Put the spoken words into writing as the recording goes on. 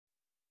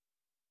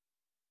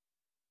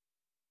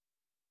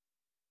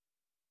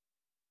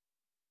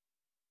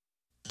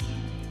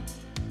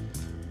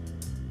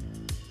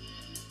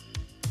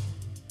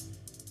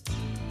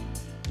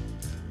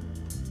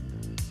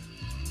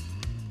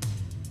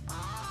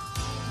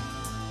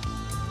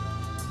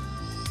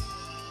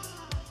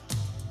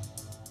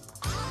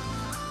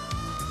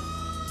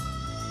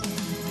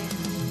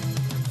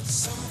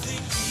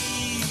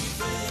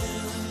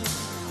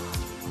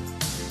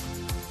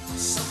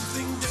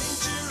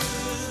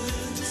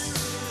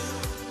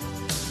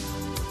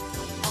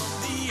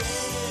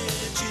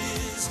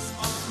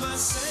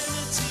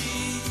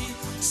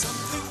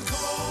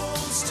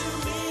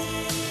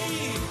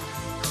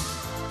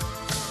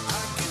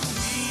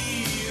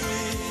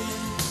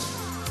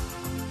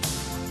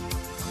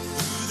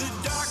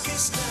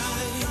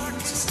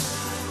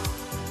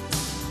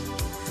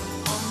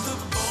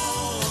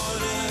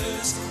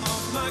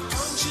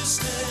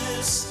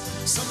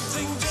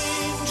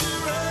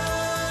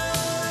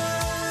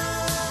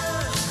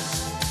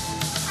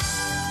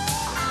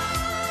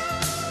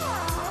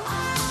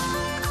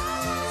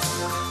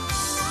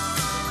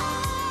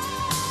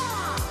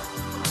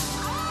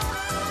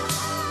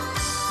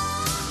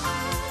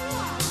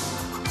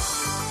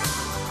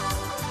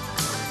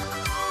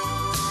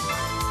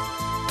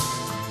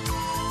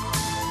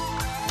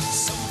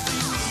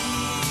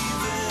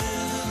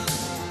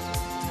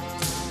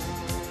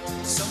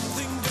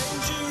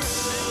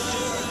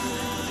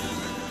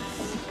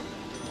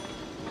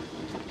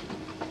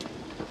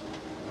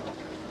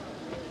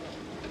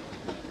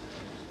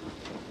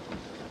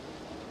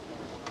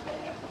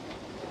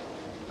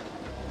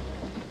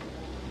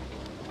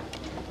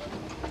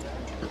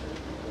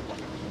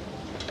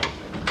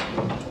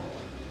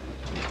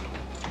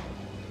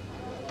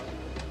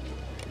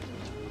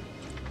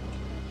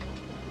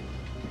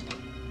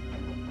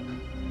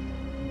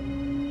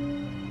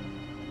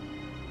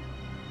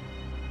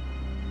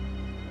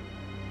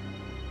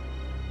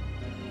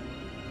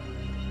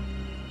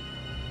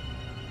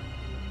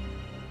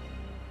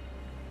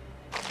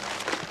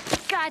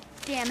God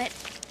damn it.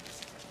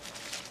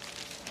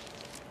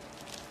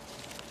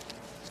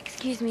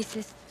 Excuse me,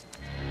 sis.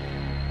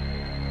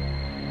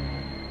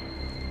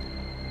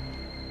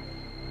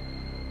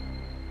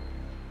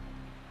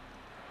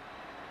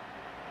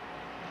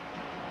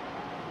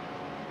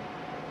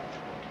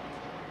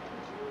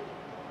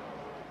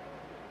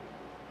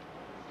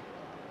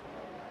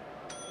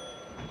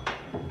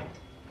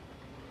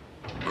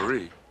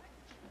 Marie,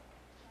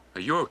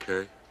 are you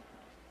okay?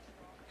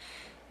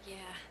 Yeah.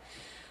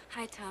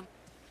 Hi, Tom.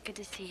 Good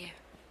to see you.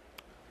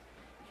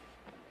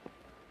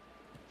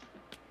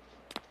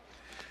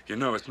 You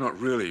know, it's not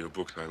really your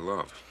books I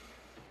love.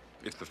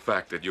 It's the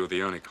fact that you're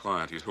the only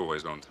client who's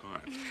always on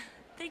time.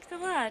 Thanks a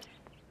lot.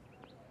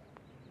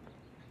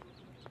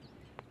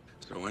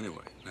 So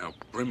anyway, now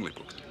Brimley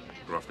Books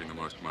are offering the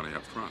most money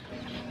up front.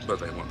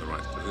 But they want the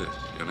rights to this,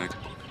 your next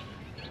book.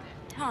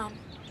 Tom.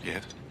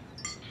 Yes?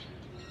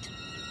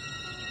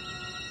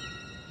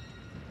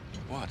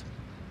 What?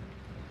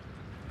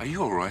 Are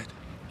you all right?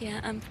 Yeah,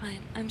 I'm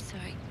fine. I'm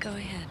sorry. Go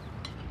ahead.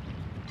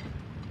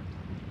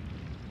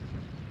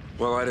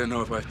 Well, I don't know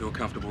if I feel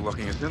comfortable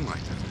locking us in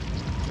like that.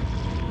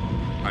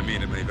 I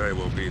mean, it may very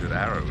well be that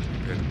Arrow is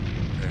prepared to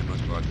pay a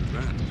much larger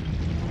advance.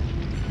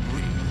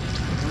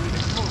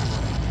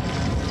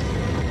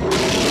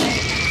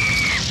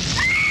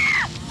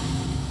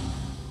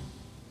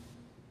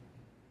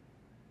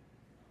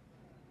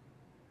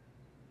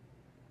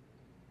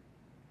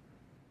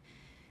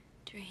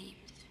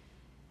 Dreams.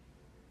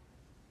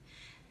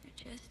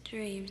 They're just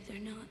dreams. They're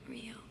not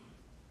real.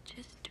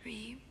 Just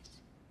dreams.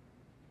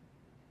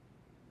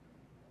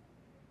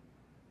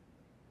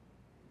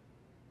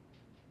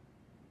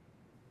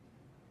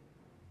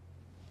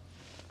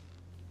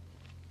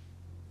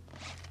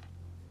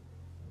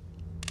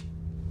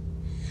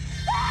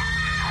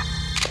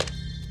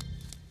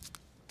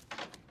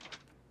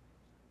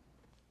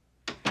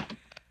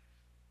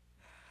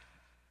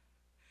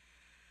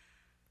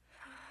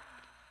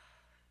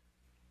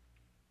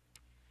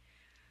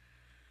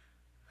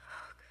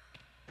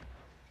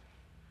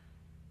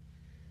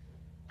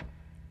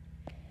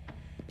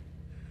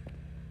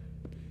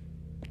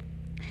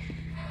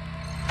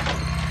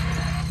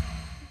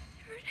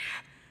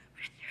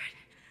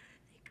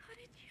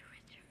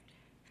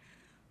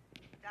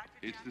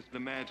 It's this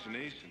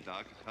imagination,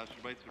 Doc. It's how she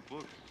writes her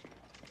books.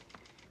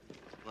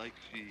 It's like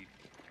she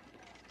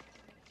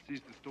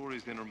sees the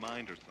stories in her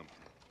mind or something.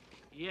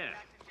 Yeah,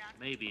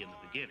 maybe in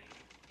the beginning.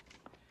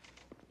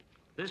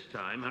 This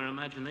time, her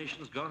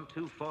imagination's gone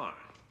too far.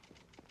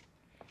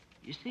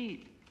 You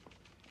see,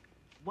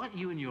 what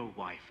you and your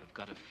wife have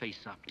got to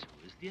face up to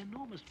is the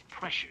enormous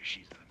pressure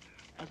she's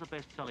under as a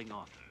best-selling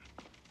author.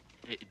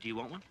 Do you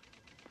want one?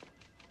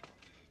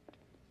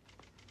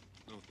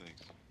 No,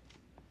 thanks.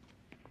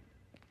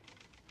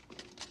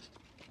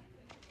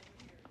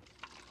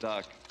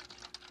 Doc,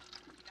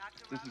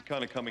 this is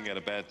kind of coming at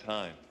a bad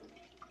time.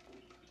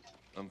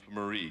 I'm for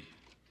Marie.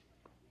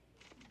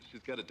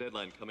 She's got a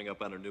deadline coming up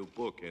on her new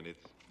book, and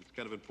it's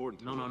kind of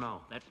important to her.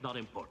 No. That's not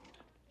important.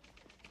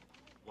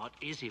 What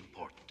is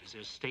important is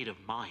her state of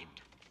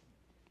mind.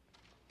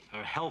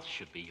 Her health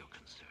should be your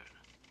concern.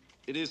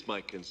 It is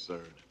my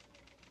concern.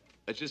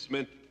 I just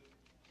meant...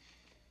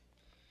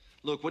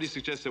 Look, what do you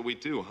suggest that we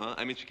do, huh?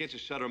 I mean, she can't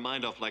just shut her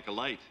mind off like a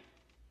light.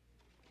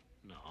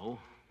 No.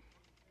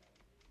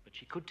 But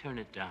she could turn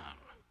it down.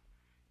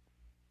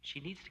 She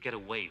needs to get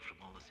away from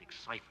all this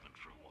excitement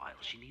for a while.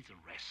 She needs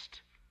a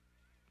rest.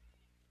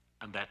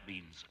 And that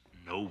means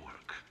no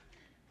work.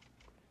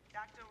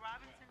 Dr.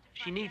 Robinson,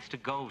 She needs to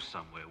go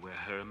somewhere where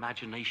her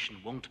imagination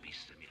won't be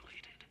stimulated.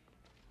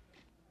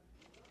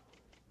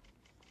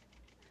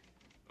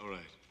 All right.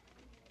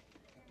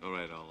 All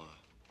right,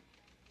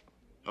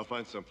 I'll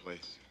find some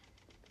place.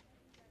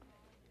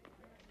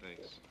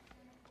 Thanks.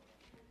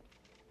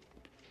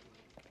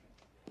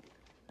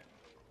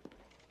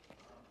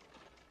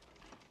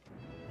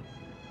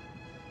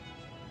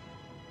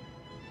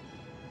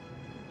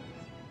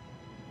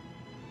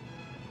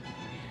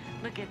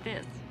 Look at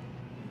this.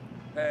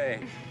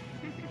 Hey.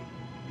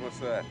 What's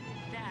that?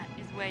 That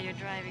is where you're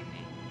driving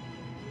me.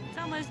 It's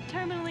almost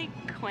terminally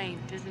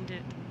quaint, isn't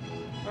it?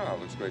 Oh,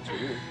 looks great to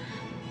you.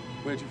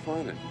 Where'd you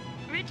find it?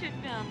 Richard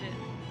found it.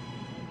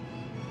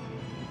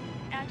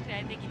 Actually,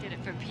 I think he did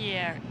it for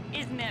Pierre.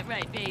 Isn't that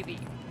right, baby?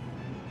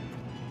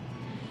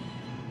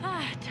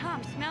 Ah,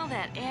 Tom, smell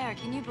that air.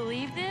 Can you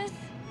believe this?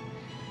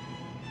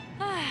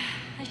 Ah,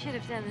 I should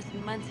have done this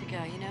months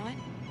ago, you know it?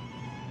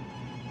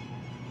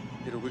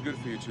 It'll be good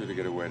for you two to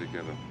get away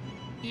together.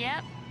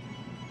 Yep.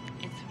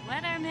 It's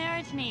what our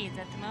marriage needs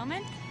at the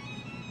moment.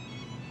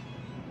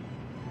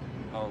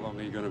 How long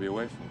are you going to be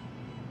away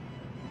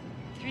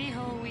for? 3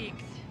 whole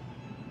weeks.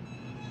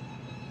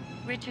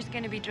 Richard's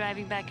gonna be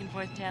driving back and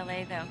forth to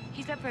LA, though.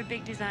 He's up for a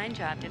big design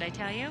job, did I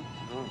tell you?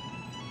 Oh.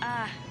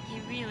 Ah,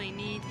 he really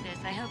needs this.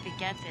 I hope he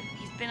gets it.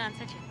 He's been on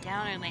such a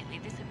downer lately.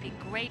 This would be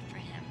great for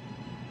him.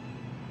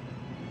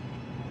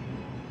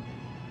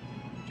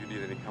 Do you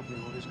need any company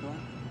while he's gone?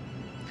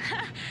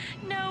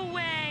 No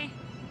way!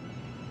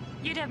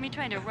 You'd have me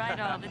trying to write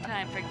all the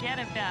time. Forget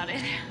about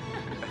it.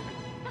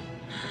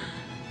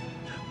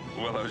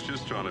 Well, I was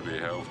just trying to be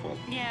helpful.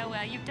 Yeah,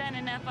 well, you've done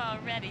enough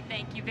already.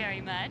 Thank you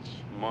very much.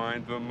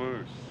 Mind the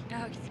moose.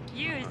 Oh,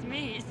 excuse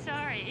me.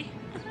 Sorry.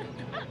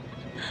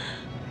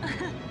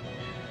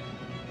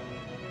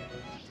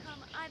 Tom,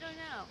 I don't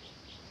know.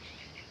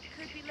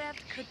 Could be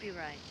left, could be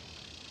right.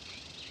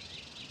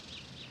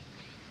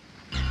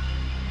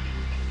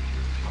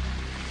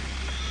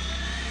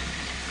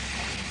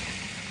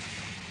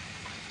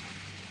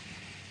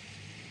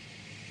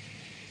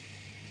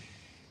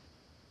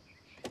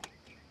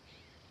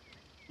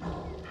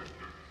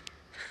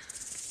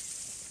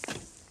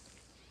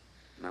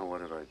 Now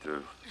what did I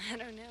do? I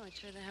don't know. It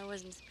sure the hell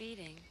wasn't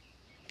speeding.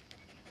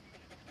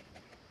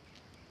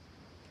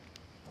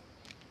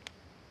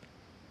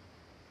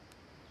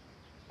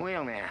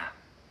 Well, now,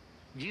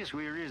 just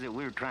where is it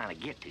we're trying to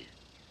get to?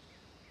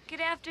 Good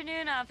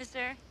afternoon,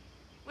 officer.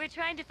 We're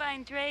trying to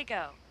find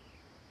Drago.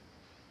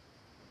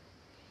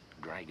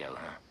 Drago,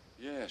 huh?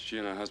 Yeah, she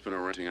and her husband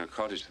are renting a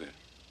cottage there.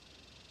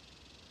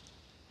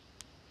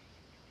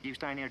 You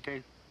staying here,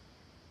 too?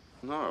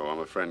 No, I'm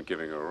a friend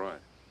giving her a ride.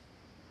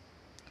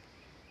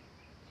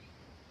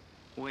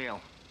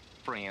 Well,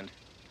 friend,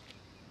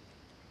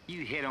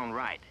 you head on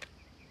right.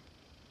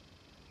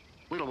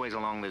 Little ways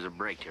along, there's a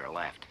break to your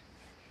left.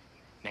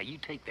 Now, you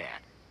take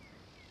that.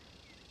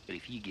 But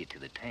if you get to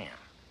the town,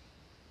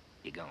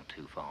 you're gone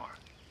too far.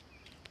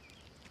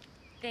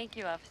 Thank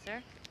you,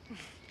 officer.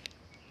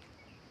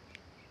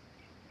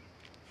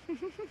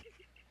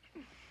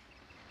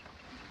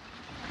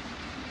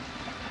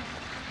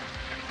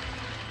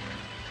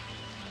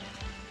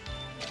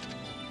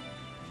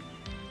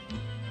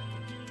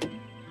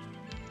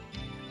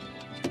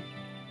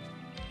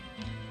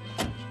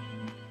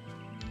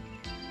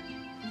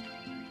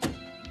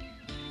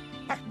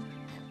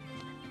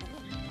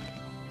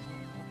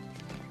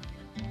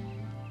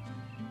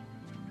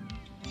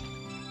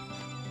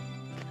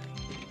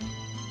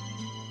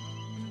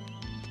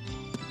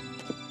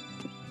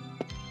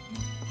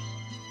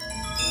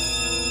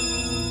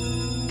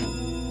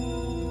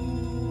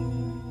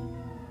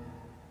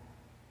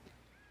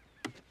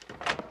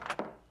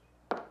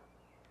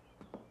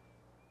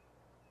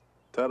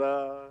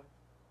 Ta-da!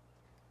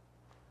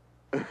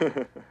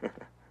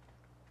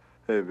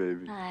 Hey,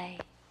 baby. Hi.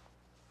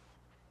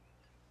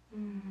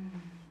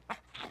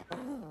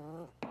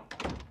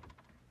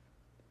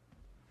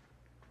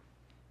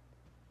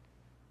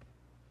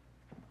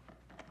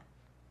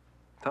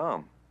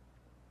 Tom.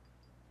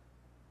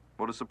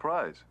 What a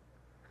surprise.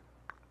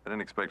 I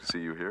didn't expect to see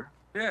you here.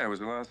 Yeah, it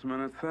was a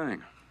last-minute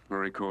thing.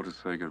 Very cool to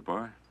say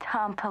goodbye.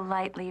 Tom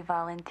politely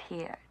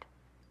volunteered.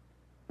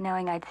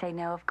 Knowing I'd say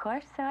no, of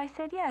course, so I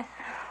said yes.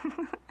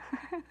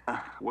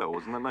 Well,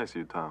 wasn't that nice of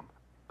you, Tom?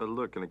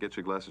 Look, can I get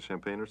you a glass of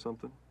champagne or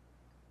something?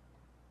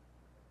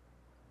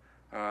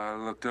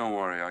 Look, don't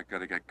worry. I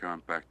gotta get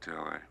going back to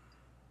LA.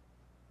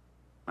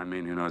 I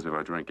mean, who knows if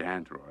I drink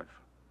and drive?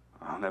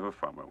 I'll never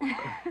find my way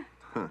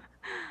back.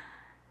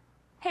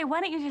 Hey, why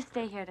don't you just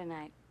stay here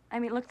tonight? I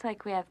mean, it looks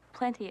like we have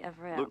plenty of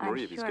room. Look, I'm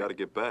Marie, he's sure- got to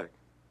get back.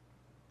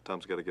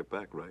 Tom's got to get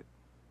back, right?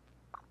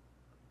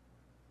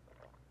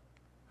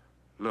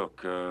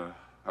 Look,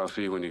 I'll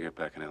see you when you get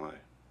back in LA.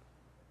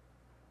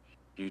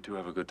 You two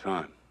have a good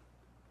time.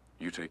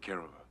 You take care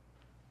of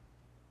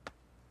her.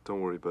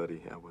 Don't worry,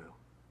 buddy. I will.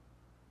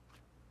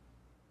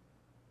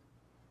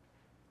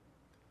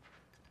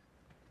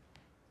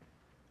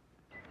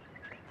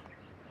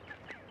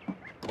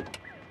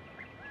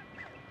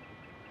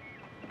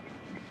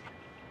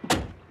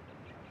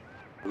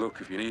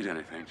 Look, if you need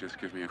anything, just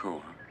give me a call,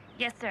 huh?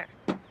 Yes, sir.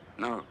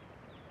 No.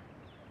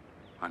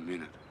 I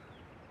mean it.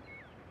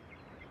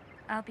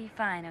 I'll be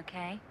fine,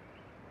 okay?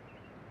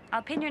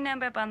 I'll pin your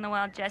number up on the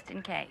wall just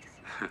in case.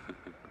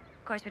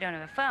 Of course, we don't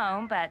have a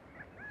phone, but...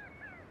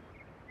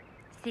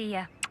 See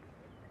ya.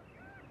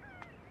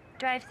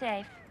 Drive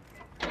safe.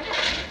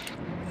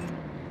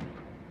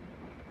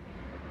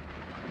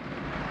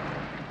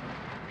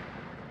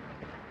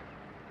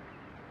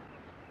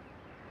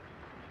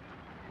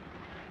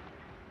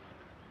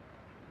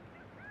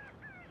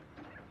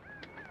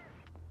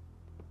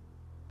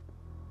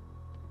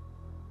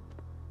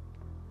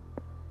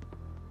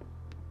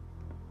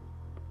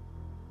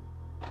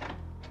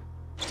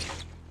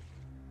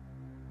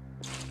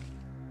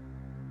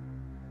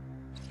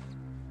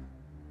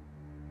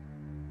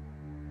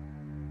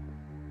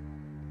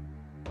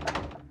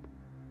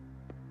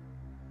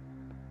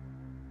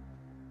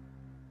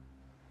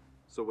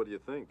 So what do you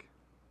think?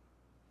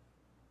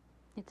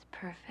 It's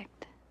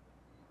perfect.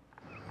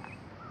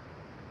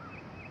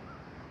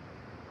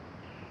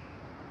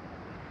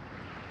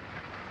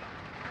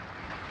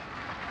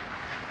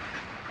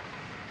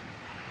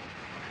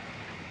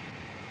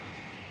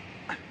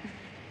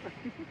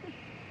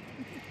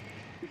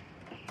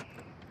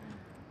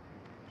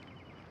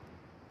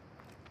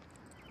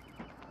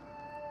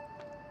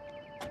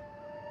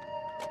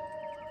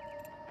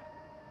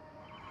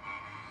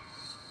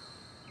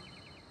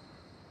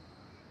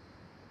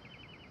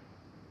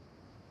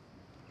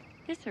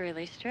 This is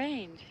really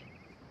strange.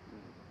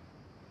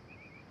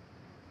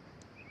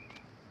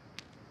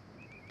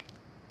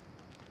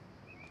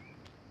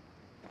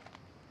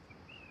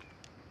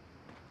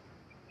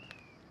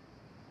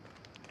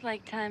 It's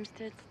like time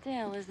stood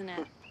still, isn't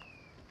it?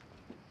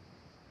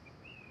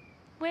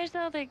 Where's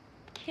all the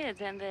kids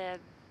and the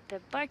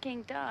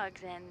barking dogs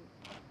and...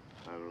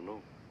 I don't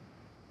know.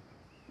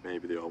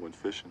 Maybe they all went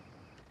fishing.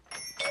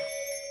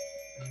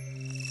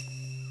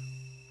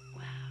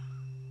 Wow.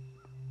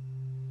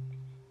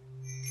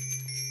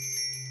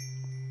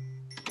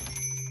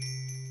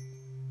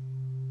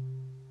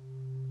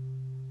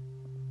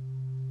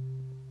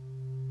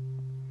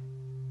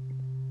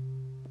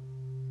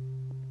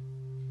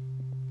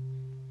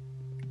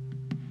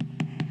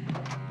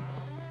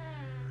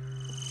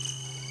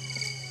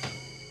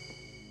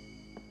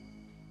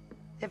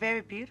 They're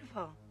very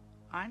beautiful,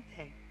 aren't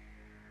they?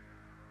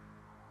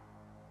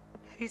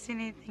 Have you seen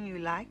anything you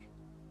like?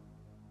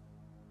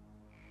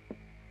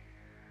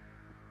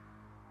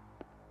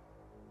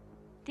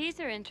 These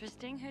are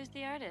interesting. Who's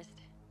the artist?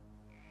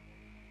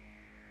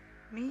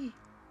 Me.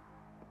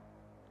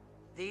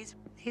 These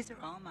are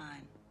all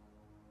mine.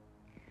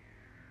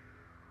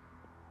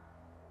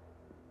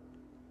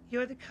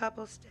 You're the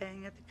couple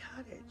staying at the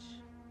cottage.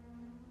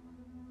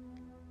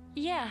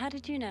 Yeah, how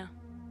did you know?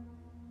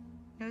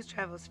 News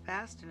travels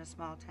fast in a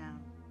small town.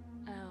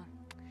 Oh.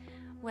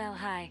 Well,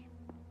 hi.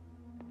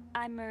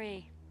 I'm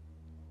Marie.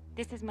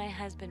 This is my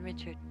husband,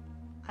 Richard.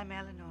 I'm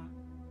Eleanor.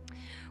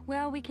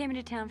 Well, we came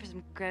into town for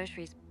some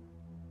groceries,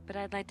 but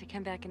I'd like to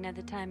come back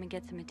another time and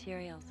get some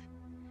materials.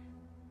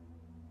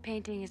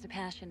 Painting is a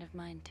passion of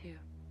mine, too.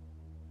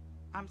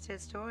 Armstead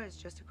store is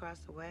just across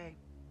the way.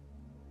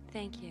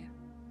 Thank you.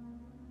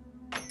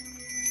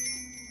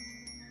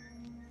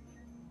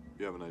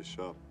 You have a nice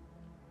shop.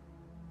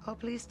 Oh,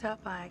 please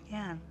stop by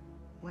again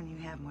when you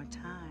have more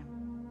time.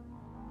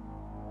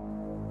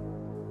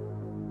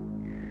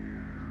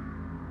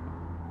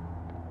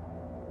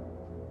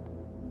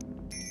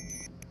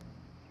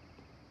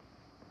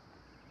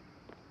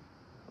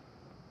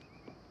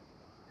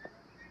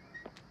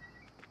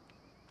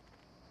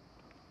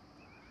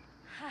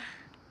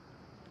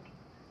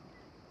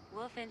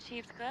 Wolf in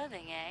sheep's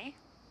clothing, eh?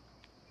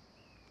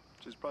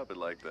 She's probably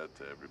like that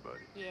to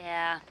everybody.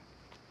 Yeah.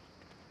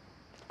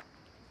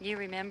 You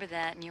remember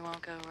that and you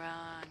won't go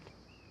wrong.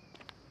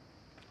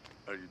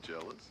 Are you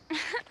jealous?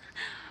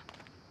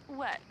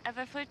 What, of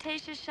a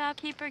flirtatious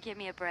shopkeeper? Give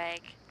me a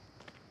break.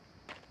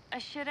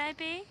 Should I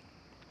be?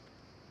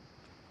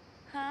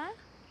 Huh?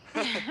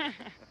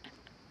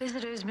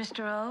 Visitors,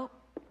 Mr. O.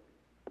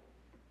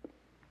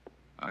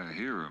 I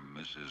hear him,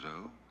 Mrs.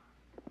 O.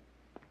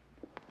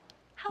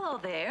 Hello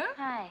there.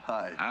 Hi.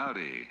 Hi.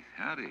 Howdy,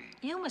 howdy.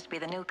 You must be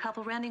the new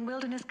couple renting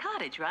Wilderness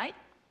Cottage, right?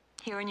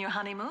 Here in your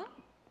honeymoon?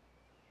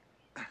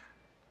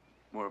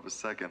 More of a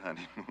second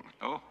honeymoon.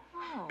 Oh,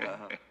 Oh,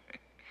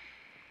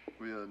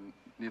 We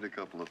need a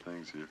couple of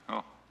things here.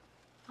 oh,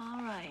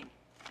 all right.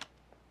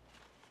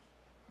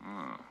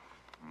 oh.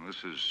 Well,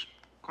 this is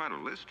quite a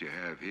list you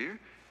have here.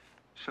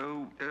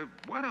 So,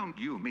 why don't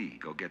you and me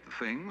go get the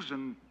things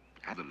and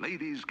have the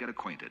ladies get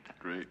acquainted?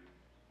 Great.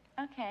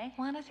 Okay.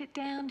 Want to sit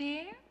down,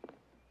 dear?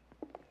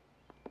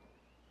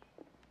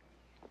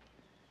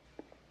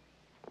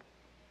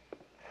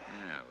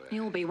 Yeah, well,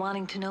 You'll be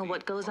wanting to know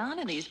what goes on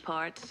in these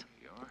parts.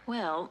 you are.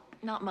 Well,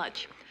 not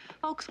much.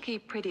 Folks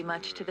keep pretty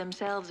much to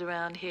themselves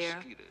around here.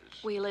 Mosquitoes.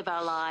 We live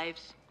our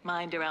lives,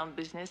 mind our own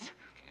business.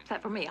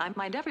 Except for me, I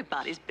mind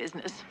everybody's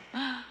business.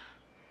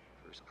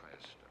 First class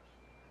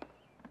stuff.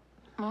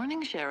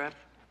 Morning, Sheriff.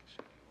 Like I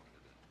said, you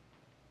wanted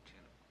a tin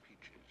of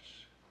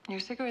peaches. Your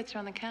cigarettes are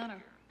on the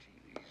counter.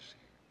 Guarantee these.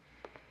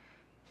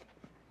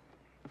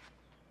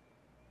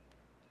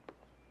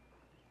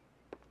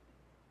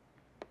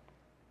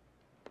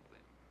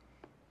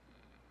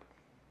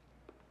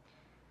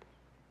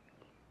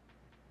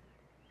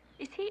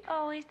 Is he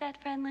always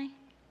that friendly?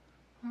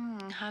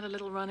 Had a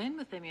little run-in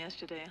with him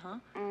yesterday, huh?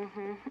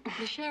 Mm-hmm.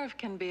 The sheriff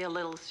can be a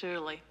little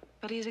surly,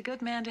 but he's a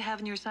good man to have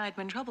on your side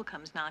when trouble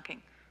comes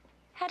knocking.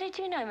 How did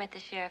you know I met the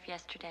sheriff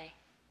yesterday?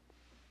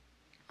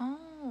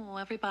 Oh,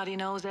 everybody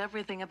knows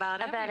everything about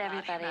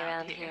Everybody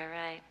around here,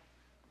 right?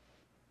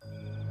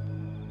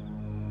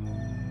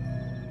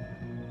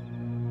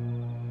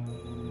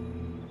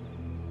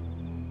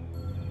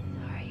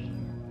 Sorry.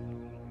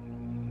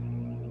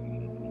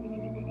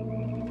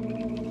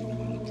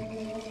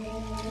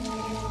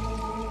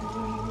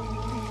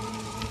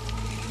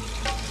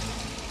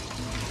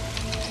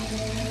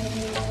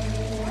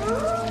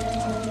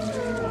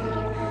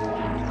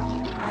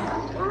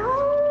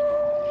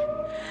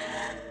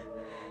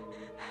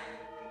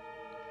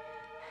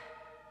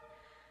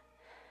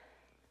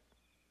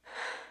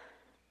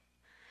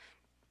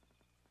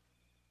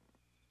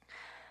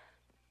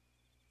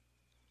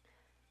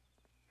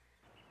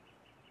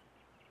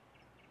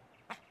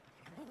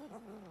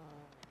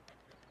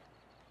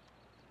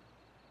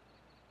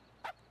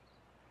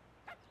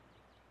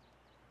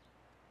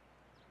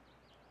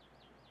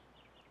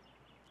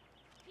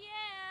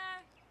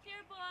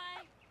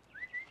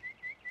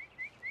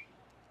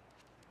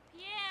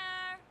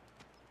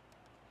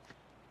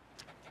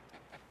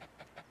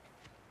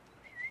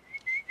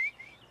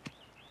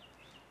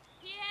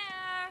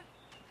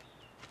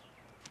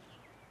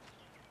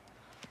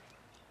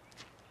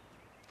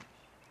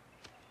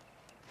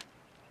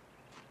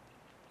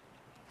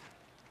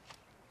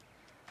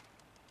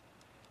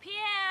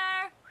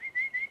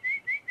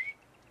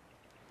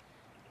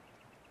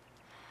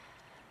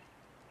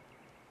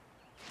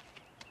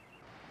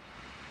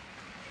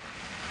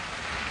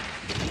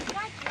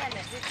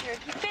 Richard.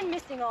 He's been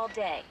missing all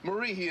day.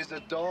 Marie, he is a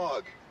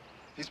dog.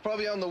 He's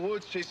probably out in the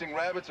woods chasing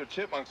rabbits or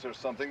chipmunks or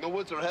something. The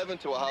woods are heaven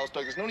to a house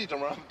dog. There's no need to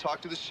run up and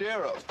talk to the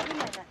sheriff. You might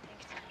not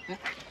think so.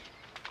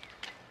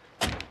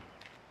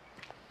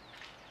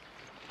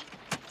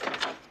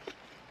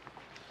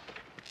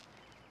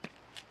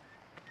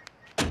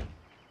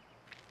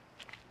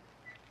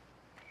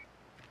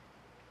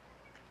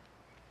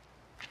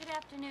 Good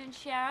afternoon,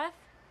 Sheriff.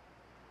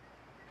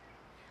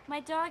 My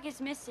dog is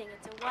missing.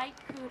 It's a white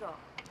poodle.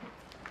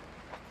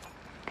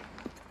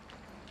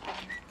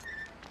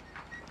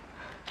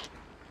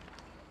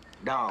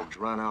 Dogs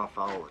run off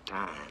all the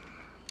time.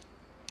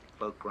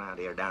 Folk around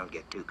here don't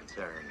get too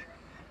concerned.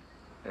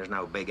 There's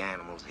no big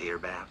animals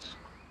hereabouts.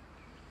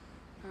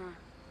 Huh.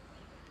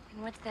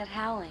 And what's that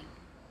howling?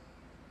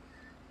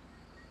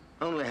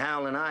 Only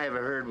howling I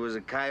ever heard was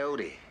a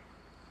coyote.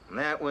 And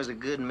that was a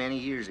good many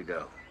years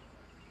ago.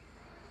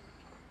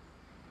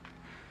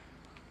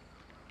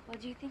 Well,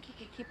 do you think you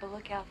could keep a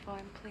lookout for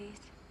him, please?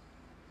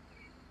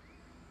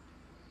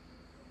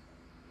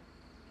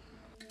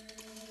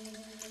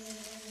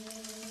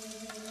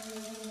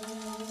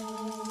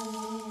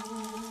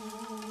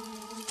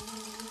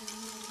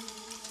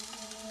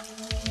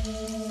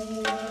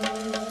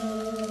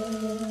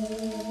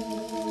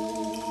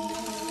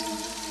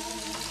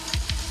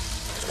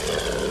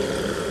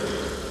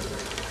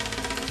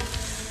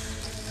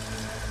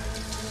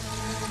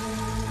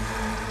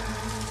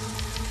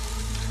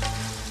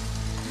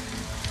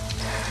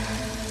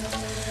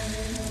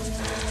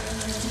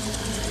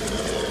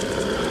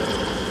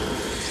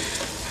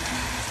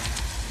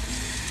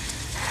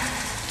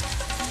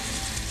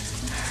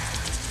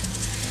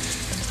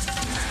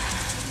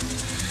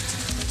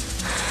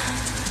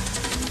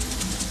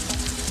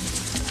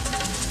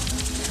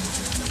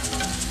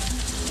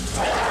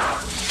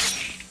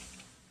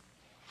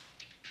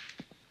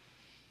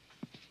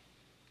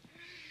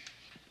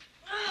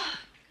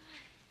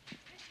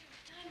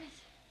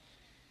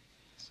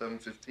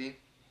 $7:15.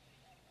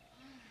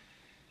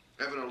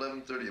 I have an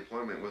 11:30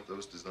 appointment with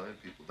those design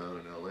people down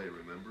in L.A.,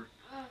 remember?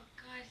 Oh,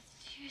 God,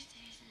 it's Tuesday,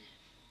 isn't it?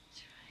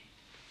 That's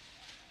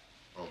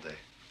right. All day.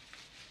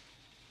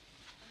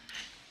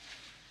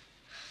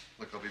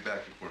 Look, I'll be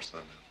back before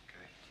sundown,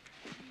 okay?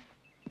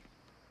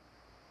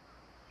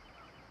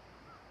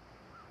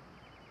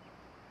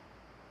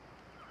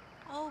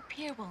 Oh,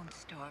 Pierre won't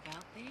starve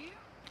out there.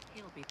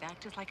 He'll be back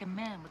just like a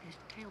man with his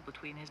tail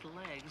between his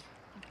legs.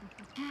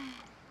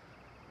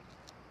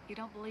 You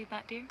don't believe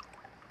that, dear?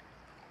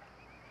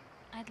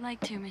 I'd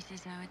like to,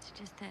 Mrs. O. It's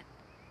just that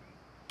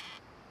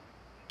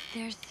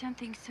there's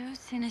something so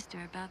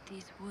sinister about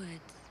these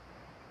woods.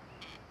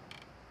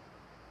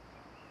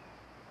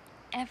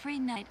 Every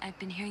night I've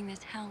been hearing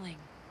this howling.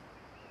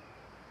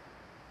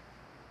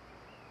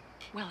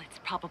 Well, it's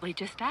probably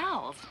just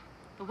owls.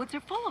 The woods are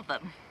full of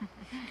them.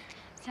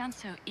 Sounds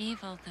so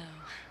evil,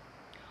 though.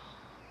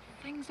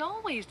 Things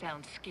always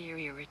sound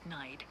scarier at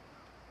night.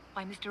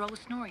 Why, Mr. O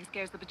snoring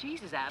scares the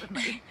bejesus out of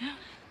me.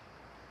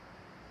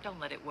 Don't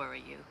let it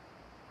worry you.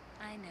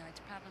 I know, it's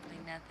probably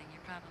nothing.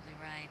 You're probably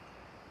right.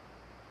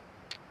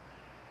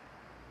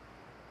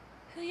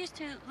 Who used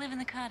to live in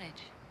the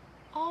cottage?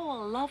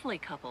 Oh, a lovely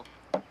couple.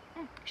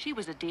 She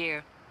was a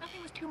dear.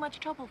 Nothing was too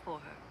much trouble for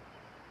her.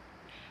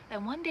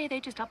 Then one day they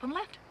just up and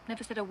left.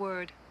 Never said a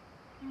word.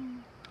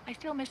 I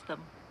still miss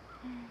them.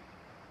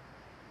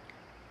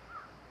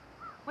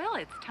 Well,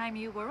 it's time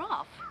you were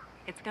off.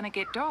 It's gonna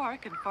get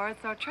dark and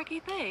forests are tricky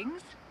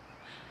things.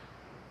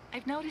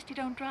 I've noticed you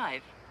don't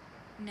drive.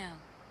 No.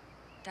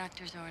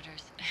 Doctor's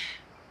orders.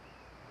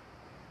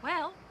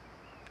 Well,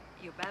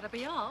 you better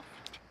be off.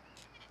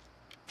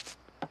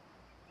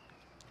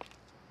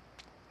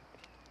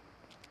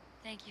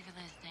 Thank you for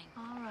listening.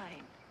 All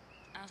right.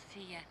 I'll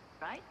see ya.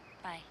 Right?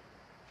 Bye.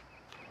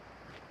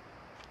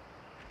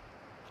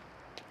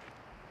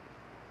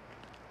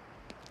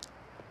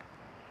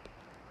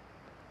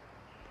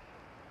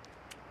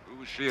 Who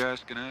was she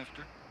asking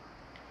after?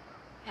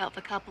 Help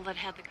the couple that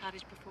had the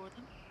cottage before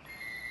them.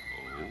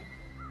 Oh?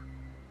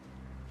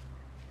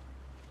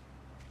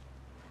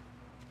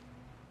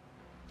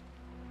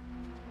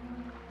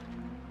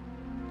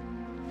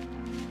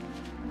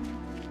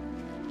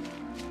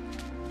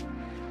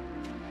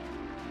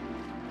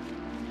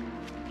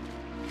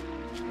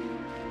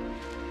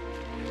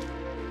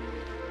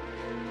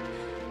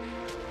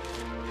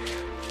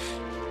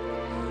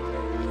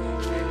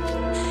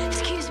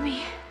 Excuse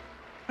me.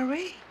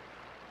 Marie.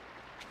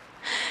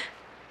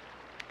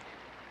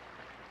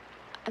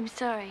 I'm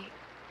sorry.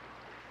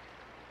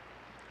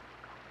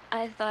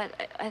 I thought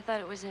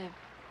it was a...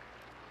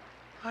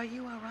 Are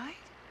you all right?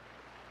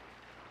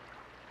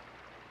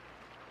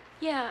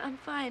 Yeah, I'm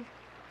fine.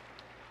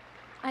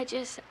 I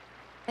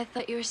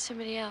thought you were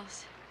somebody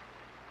else.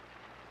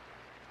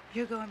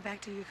 You're going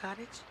back to your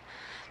cottage?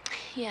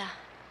 Yeah.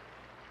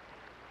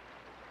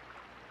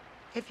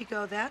 If you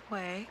go that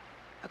way,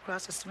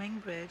 across a swing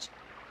bridge,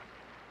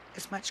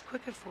 it's much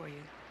quicker for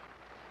you.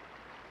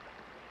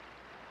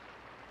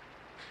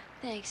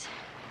 Thanks.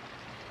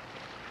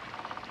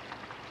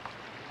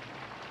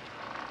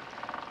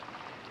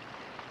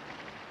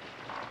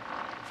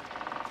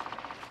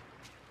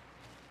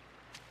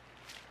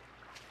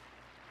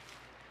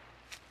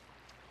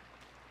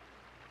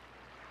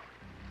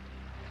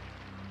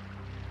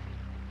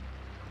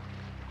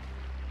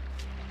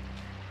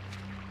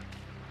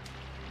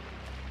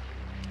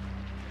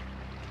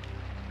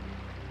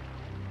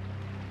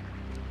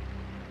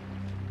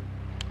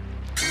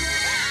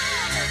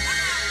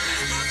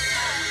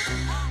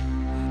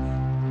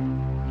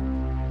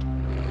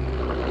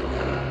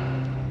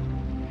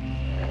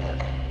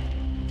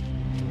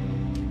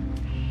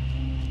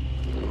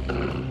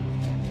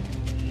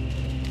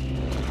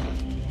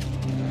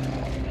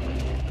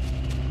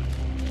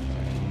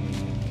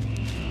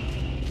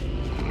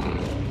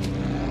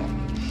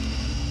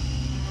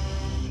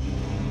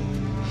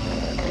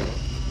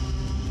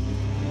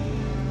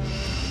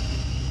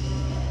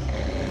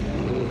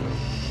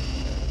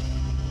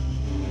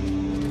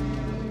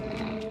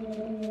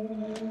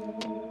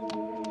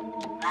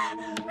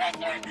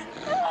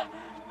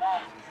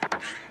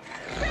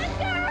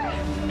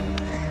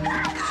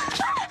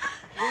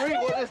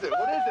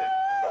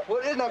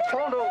 it,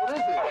 Nocturno. What is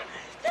it?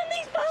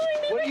 Something's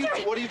following me,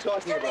 Richard. What are you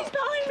talking about? Something's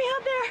following me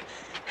out there.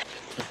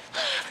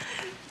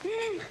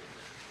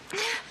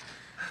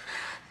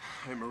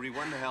 Hey, Marie,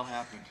 what in the hell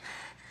happened?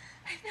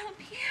 I found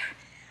Pierre.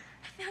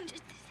 I found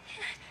just his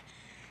head.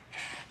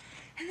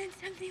 And then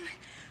something was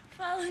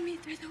following me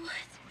through the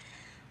woods.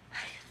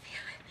 I could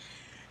feel it.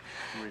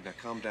 Marie, now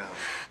calm down.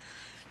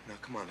 Now,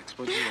 come on,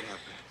 explain to me what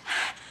happened.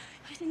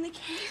 I was in the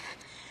cave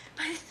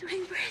by the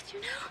swing bridge,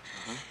 you know?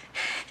 Uh-huh.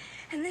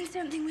 And then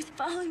something was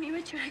following me,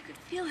 Richard. I could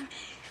feel him.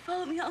 He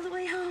followed me all the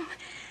way home.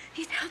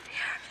 He's out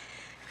there.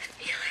 I could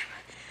feel him.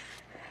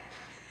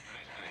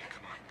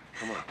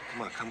 All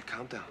right, come on,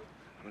 calm down.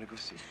 I'm gonna go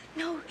see.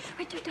 No,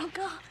 Richard, don't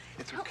go.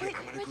 It's Don't okay, leave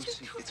I'm me, gonna go Richard.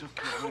 see. Don't It's okay,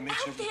 go I'm gonna make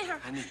sure. out there.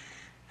 Honey.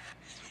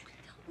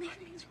 Don't leave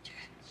me, Richard.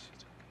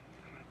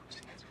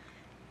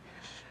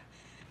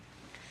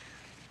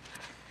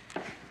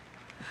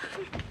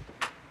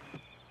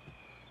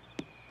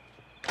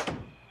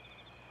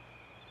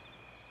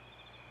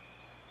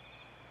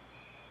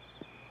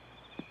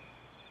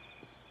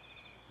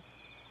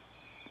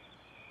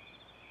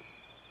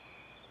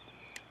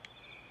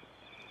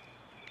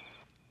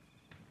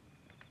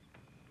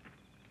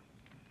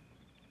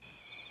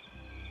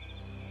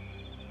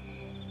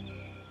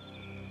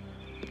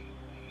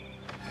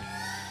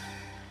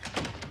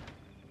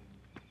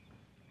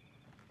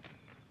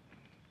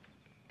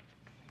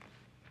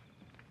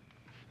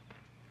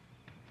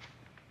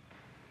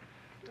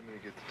 I'm gonna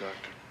get the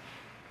doctor.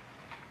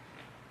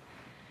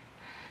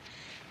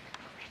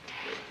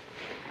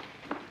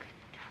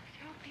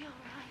 You'll be all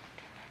right.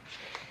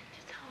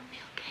 Just hold me,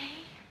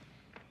 okay?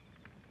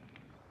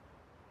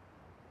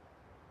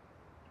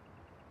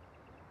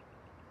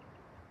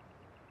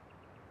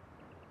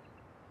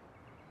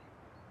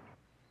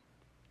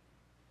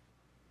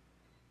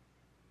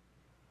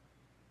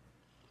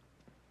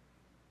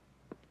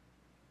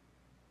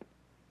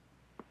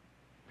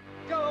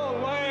 Go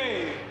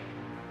away!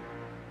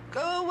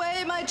 Go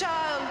away, my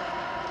child.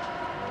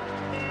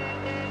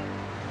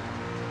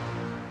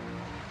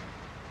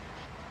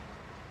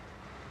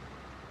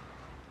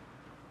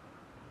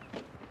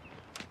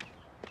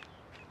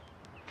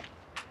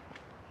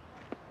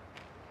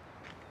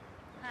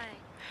 Hi.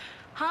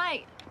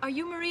 Hi, are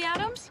you Marie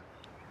Adams?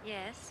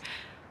 Yes.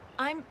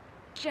 I'm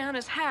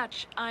Janice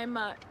Hatch. I'm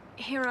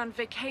here on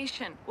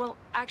vacation. Well,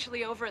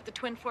 actually over at the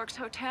Twin Forks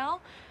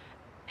Hotel.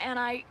 And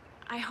I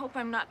hope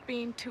I'm not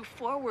being too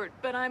forward,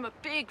 but I'm a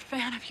big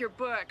fan of your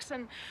books.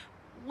 And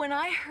when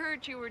I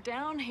heard you were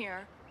down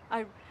here,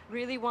 I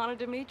really wanted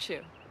to meet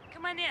you.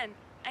 Come on in.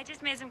 I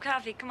just made some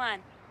coffee. Come on.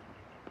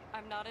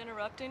 I'm not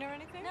interrupting or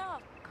anything? No,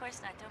 of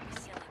course not. Don't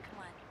be silly. Come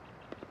on.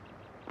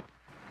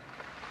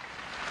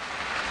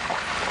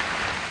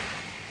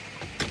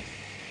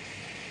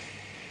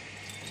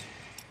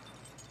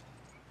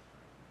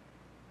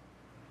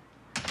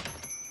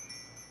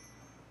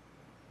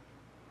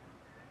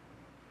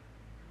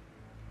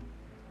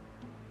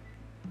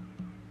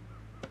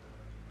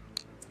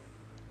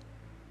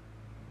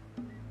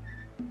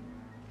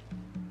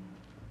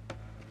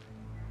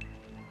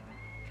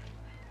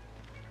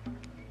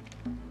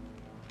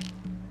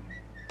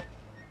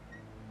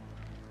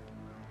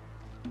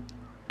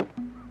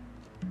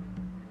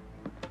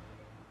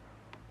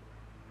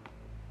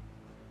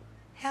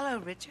 Hello,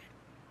 Richard.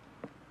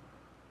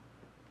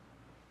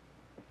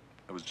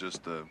 I was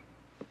just,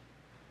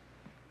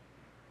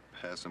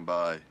 passing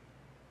by,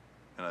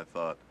 and I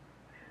thought,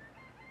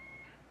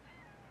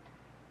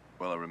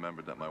 well, I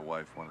remembered that my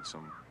wife wanted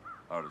some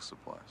artist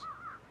supplies.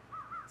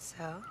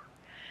 So?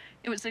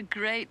 It was a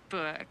great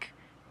book.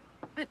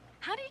 But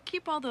how do you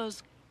keep all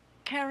those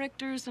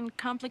characters and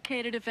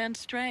complicated events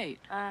straight?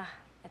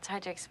 It's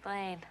hard to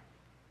explain.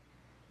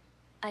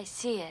 I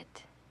see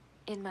it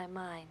in my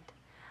mind,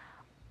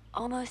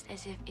 almost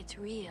as if it's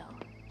real.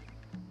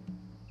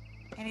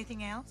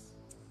 Anything else?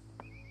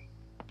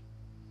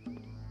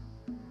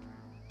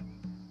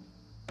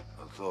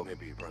 I thought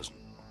maybe a present.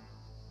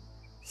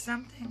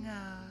 Something,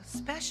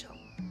 special.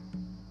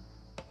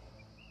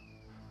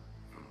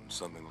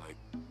 Something like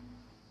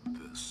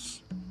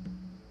this.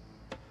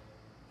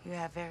 You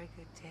have very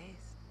good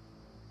taste.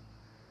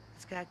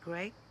 It's got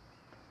great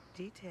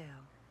detail.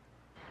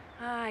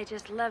 I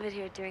just love it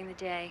here during the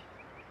day.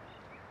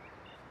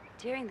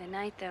 During the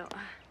night, though,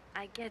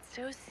 I get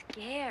so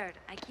scared.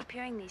 I keep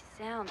hearing these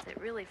sounds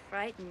that really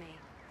frighten me.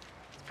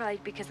 It's probably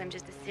because I'm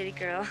just a city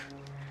girl.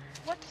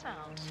 What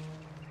sounds?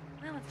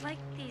 Well, it's like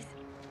these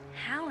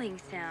howling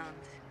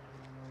sounds.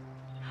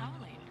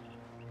 Howling?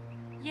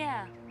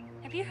 Yeah.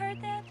 Have you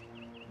heard that?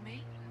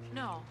 Me?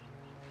 No.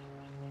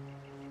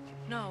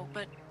 No,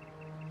 but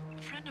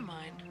a friend of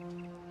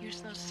mine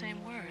used those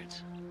same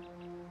words.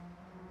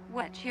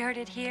 What, she heard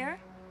it here?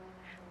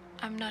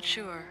 I'm not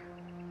sure.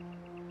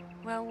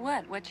 Well,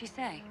 what? What'd she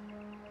say?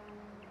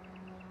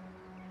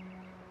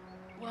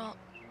 Well,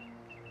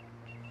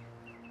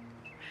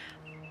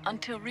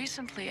 until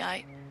recently,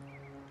 I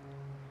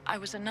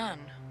was a nun.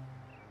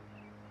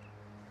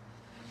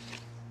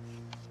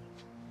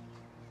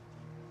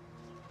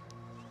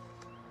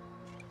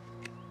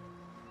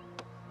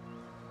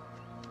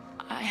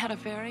 I had a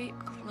very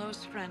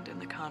close friend in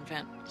the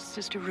convent,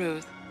 Sister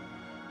Ruth.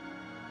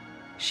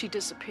 She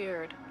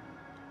disappeared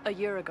a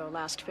year ago,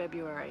 last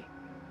February.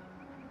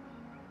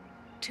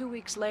 2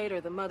 weeks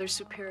later, the Mother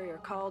Superior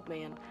called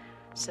me and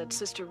said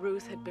Sister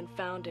Ruth had been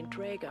found in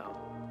Drago.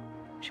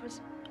 She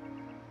was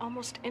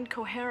almost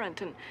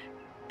incoherent and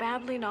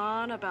babbling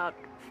on about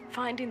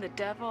finding the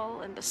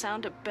devil and the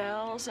sound of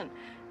bells and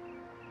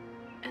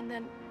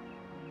then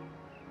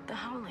the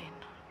howling.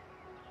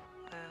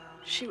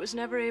 She was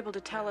never able to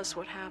tell us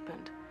what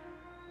happened.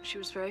 She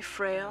was very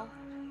frail.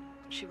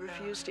 She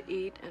refused to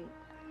eat, and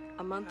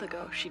a month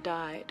ago she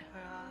died.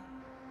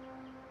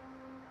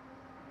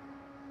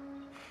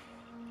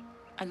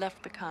 I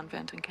left the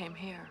convent and came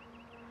here.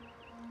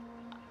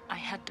 I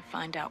had to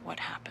find out what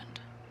happened.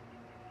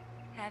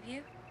 Have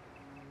you?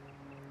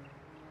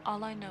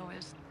 All I know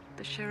is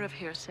the sheriff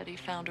here said he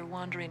found her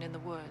wandering in the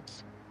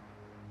woods.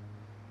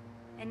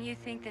 And you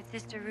think that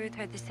Sister Ruth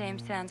heard the same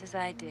sounds as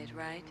I did,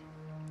 right?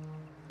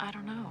 I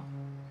don't know.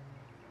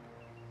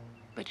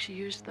 But she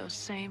used those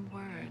same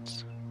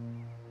words.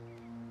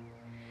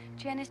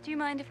 Janice, do you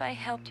mind if I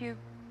helped you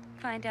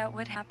find out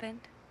what happened?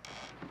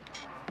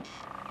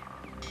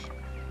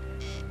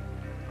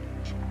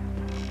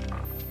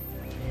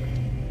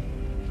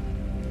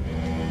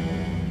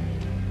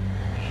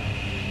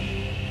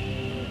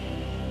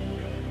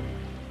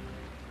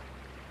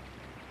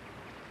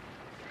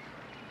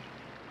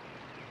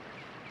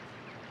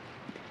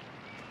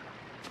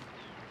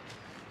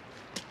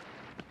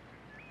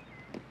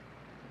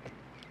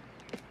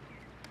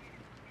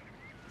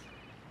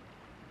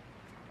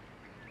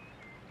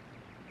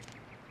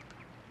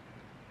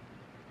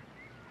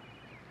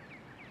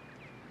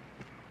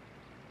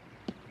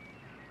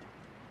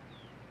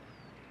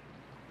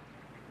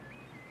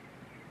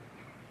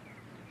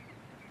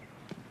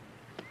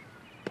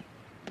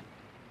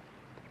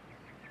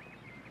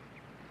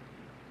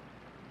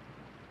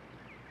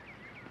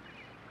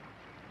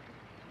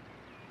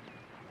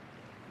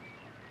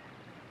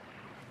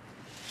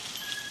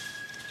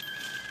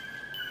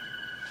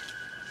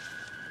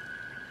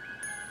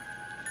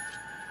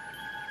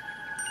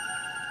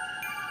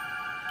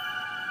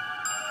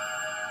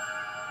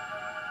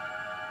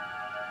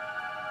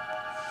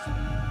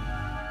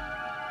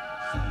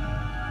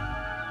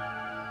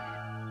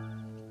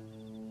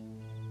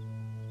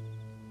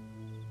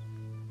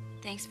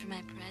 Thanks for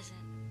my present.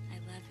 I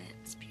love it.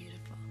 It's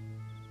beautiful.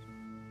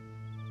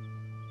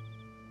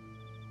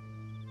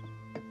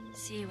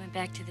 See, you went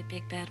back to the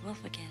big bad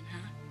wolf again,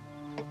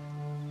 huh?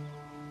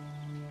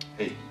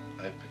 Hey,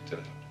 I picked it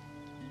up.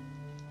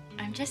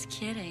 I'm just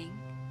kidding.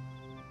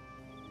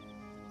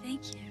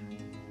 Thank you.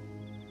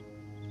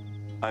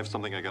 I have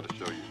something I gotta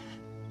show you.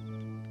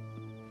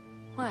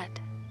 What?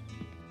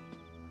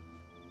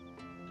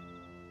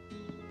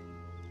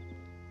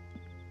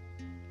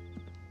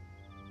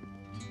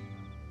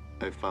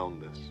 I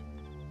found this.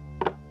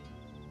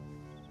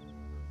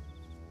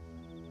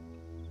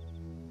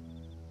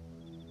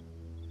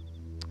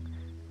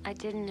 I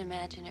didn't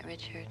imagine it,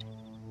 Richard.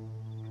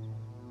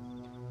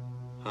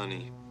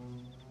 Honey,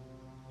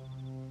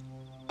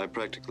 I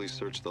practically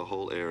searched the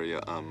whole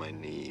area on my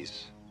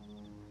knees.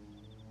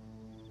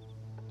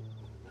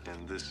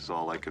 And this is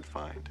all I could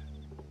find.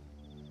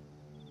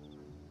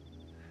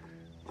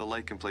 The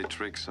light can play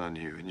tricks on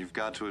you, and you've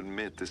got to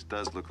admit this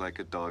does look like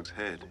a dog's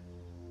head.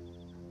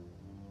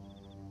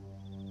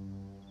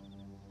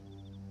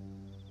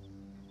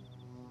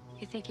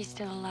 You think he's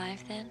still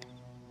alive, then?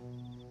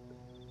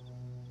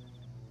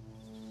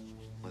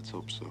 Let's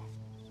hope so.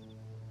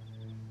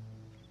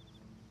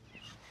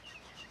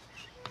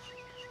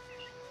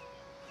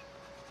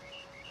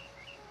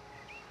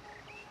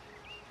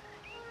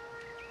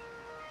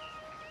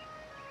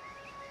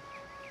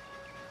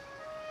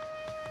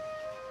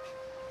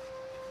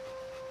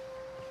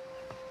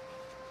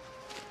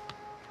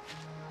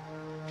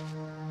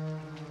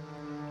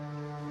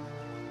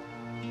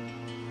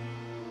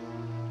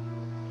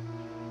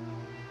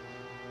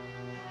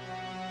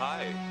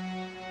 Hi.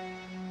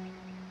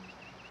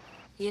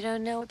 You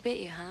don't know what bit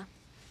you, huh?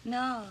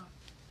 No.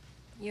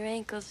 Your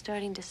ankle's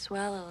starting to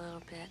swell a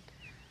little bit.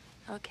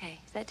 Okay.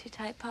 Is that too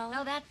tight, Paula?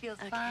 No, that feels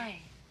Okay. fine.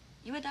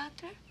 You a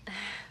doctor?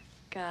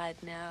 God,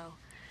 no.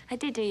 I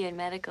did do you in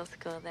medical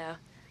school, though.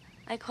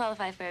 I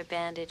qualify for a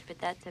bandage, but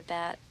that's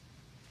about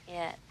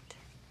it.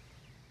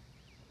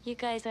 You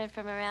guys aren't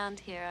from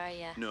around here, are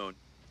you? No,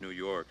 New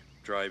York.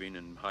 Driving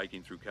and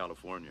hiking through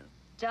California.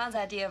 John's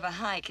idea of a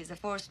hike is a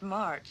forced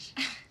march.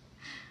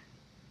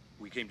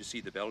 We came to see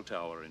the bell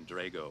tower in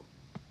Drago.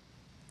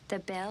 The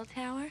bell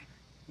tower?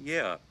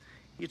 Yeah,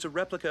 it's a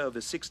replica of a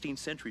 16th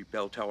century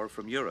bell tower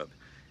from Europe,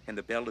 and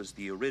the bell is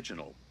the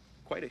original.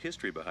 Quite a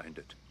history behind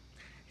it.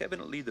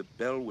 Evidently, the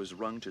bell was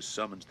rung to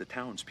summons the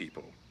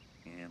townspeople,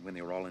 and when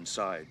they were all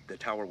inside, the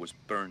tower was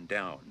burned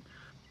down.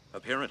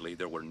 Apparently,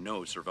 there were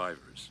no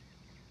survivors.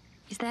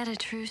 Is that a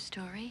true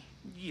story?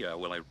 Yeah,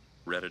 well, I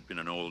read it in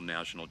an old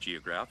National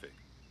Geographic.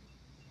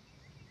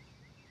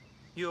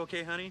 You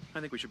okay, honey? I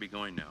think we should be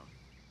going now.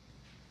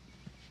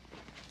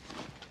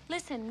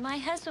 Listen, my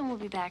husband will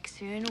be back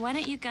soon. Why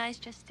don't you guys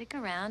just stick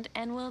around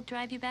and we'll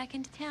drive you back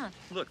into town?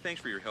 Look,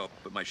 thanks for your help,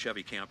 but my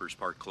Chevy camper's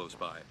parked close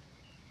by.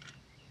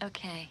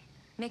 Okay.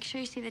 Make sure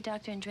you see the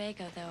doctor and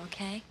Drago, though,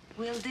 okay?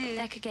 Will do.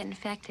 That could get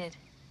infected.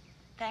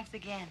 Thanks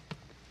again.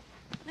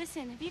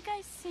 Listen, have you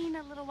guys seen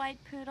a little white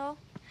poodle?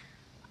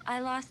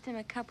 I lost him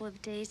a couple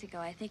of days ago.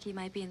 I think he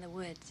might be in the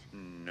woods.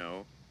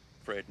 No,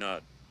 afraid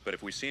not. But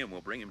if we see him,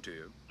 we'll bring him to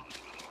you.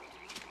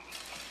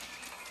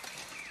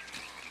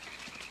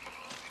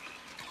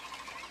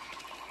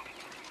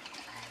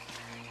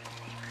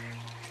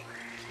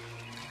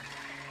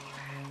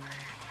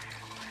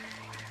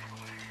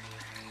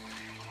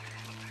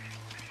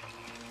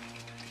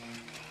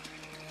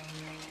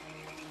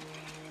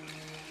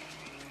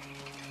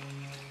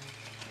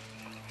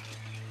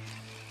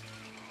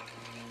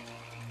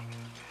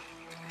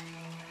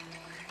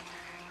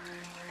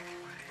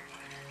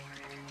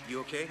 You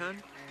okay, hon?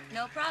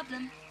 No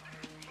problem.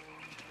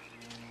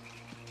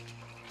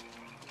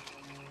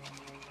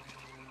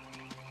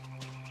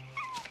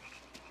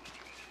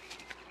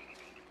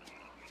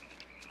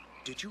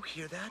 Did you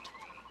hear that?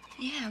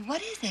 Yeah,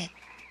 what is it?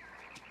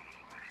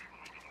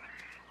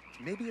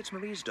 Maybe it's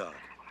Marie's dog.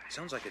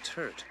 Sounds like it's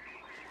hurt.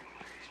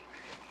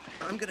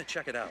 I'm gonna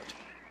check it out.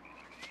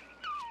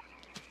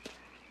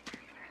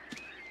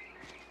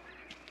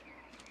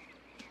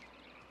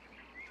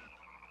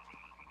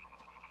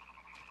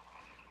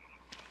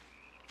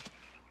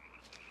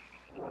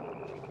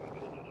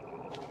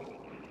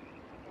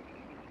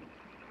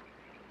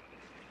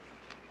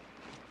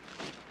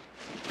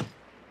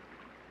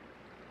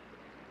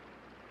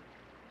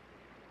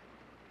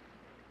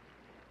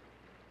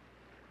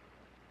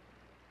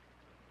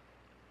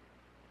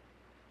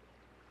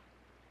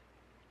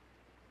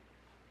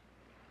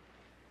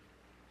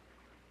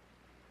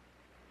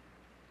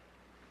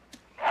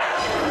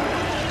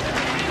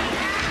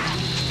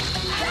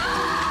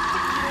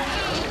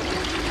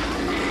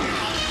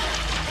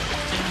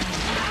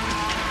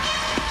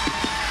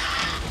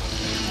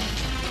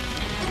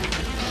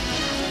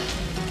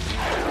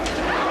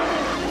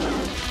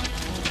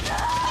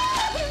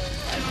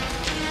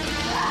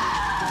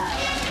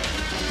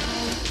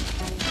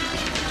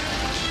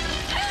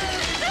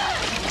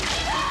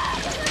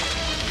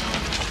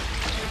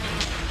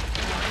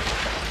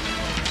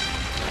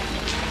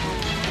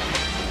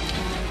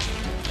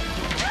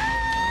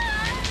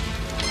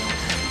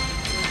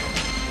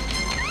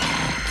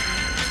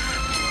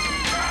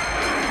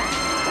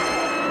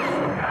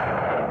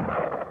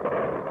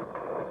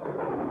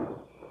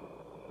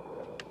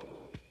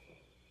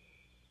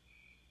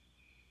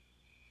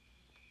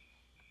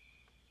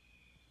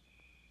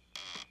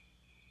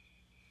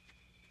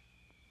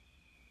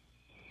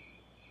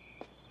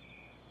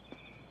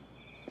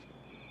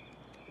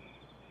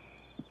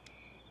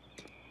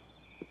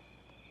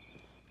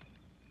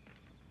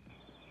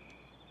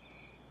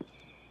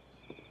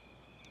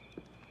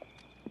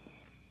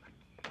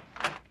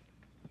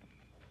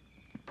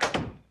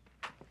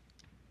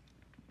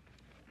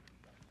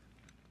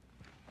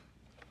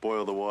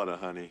 Boil the water,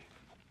 honey.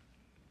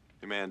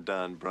 Your man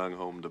Don brung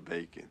home the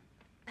bacon.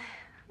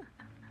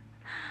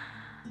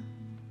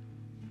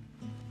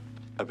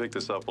 I picked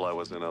this up while I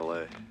was in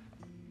L.A.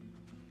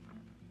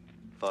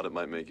 Thought it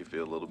might make you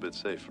feel a little bit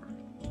safer.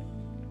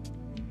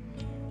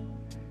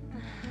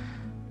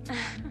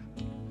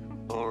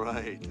 All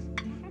right.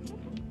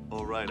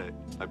 All right,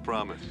 I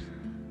promise.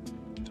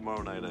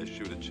 Tomorrow night I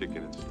shoot a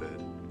chicken instead.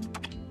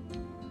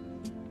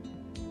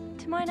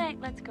 Tomorrow night,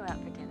 let's go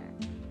out for dinner.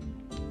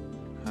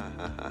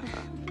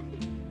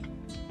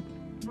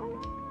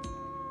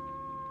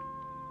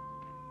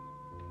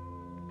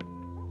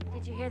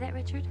 Did you hear that,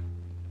 Richard?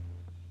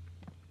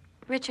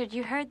 Richard,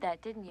 you heard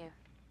that, didn't you?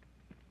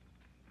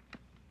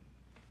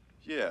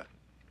 Yeah,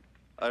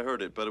 I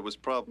heard it, but it was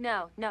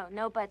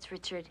No buts,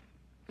 Richard.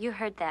 You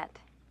heard that.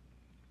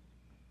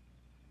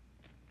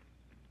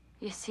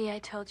 You see, I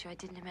told you I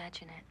didn't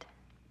imagine it.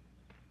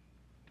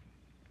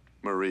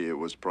 Marie, it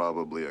was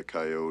probably a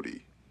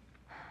coyote.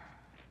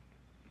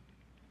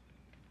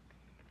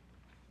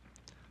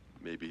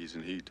 Maybe he's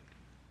in heat.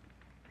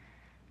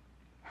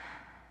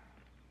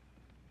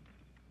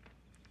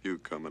 You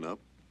coming up?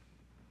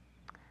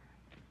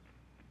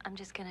 I'm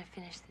just gonna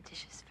finish the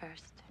dishes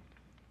first.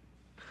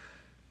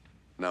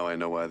 Now I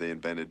know why they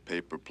invented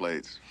paper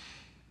plates.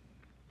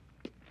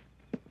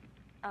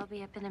 I'll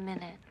be up in a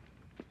minute.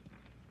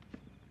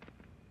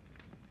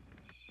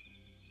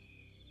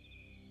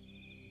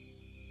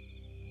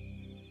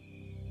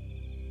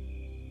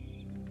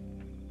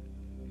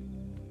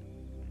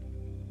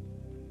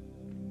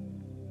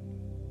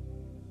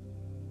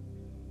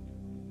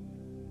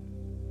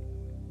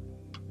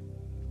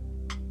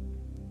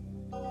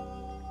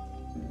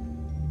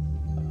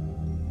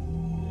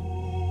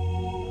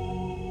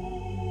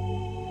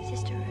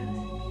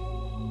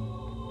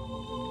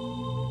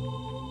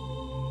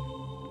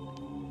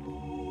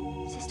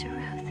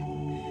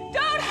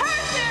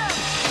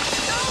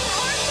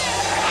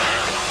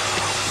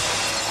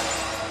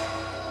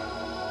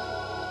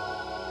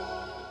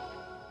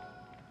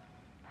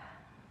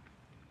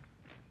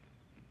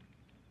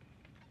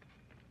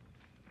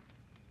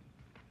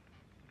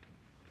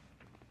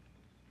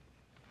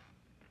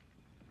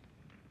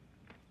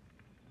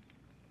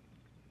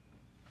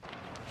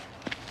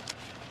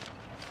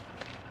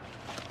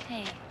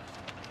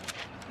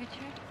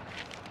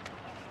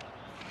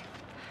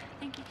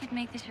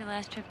 make this your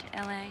last trip to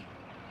L.A.?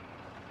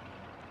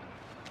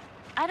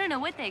 I don't know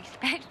what they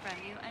expect from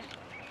you.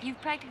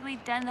 You've practically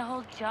done the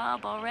whole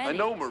job already. I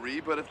know, Marie,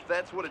 but if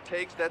that's what it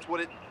takes, that's what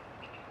it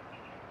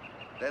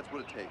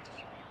takes.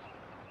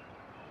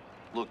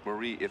 Look,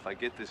 Marie, if I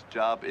get this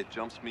job, it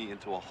jumps me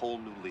into a whole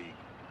new league.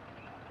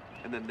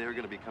 And then they're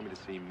gonna be coming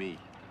to see me.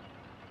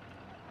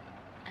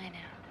 I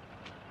know.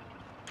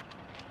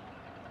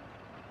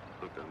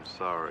 Look, I'm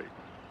sorry.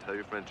 Tell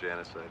your friend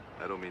Janice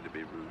I don't mean to be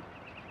rude.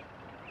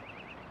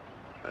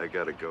 I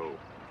gotta go.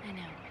 I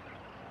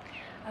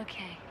know.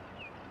 Okay.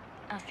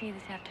 I'll see you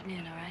this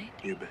afternoon, all right?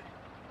 You bet.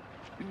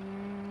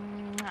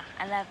 Mwah.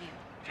 I love you.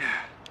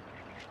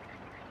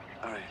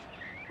 Yeah. All right.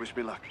 Wish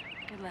me luck.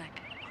 Good luck.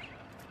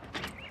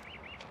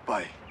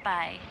 Bye.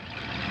 Bye.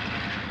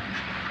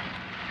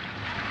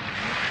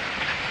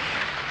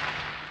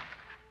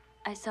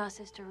 I saw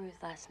Sister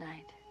Ruth last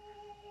night.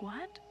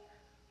 What?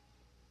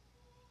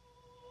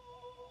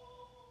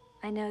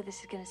 I know this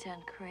is gonna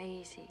sound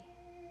crazy.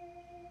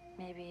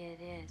 Maybe it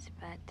is,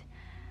 but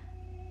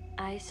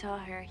I saw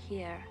her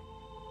here,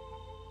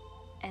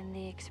 and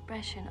the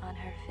expression on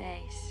her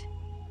face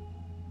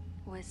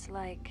was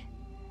like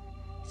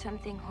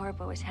something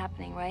horrible was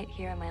happening right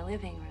here in my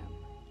living room.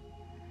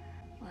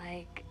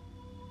 Like,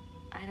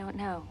 I don't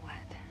know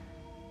what.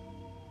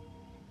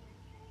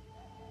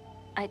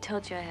 I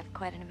told you I have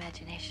quite an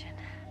imagination.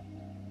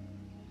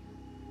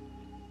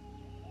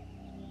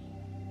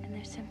 And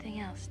there's something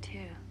else,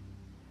 too.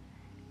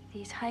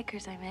 These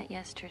hikers I met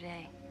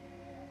yesterday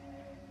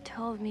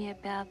told me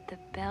about the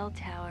bell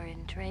tower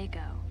in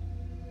Drago.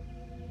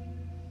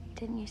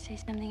 Didn't you say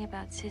something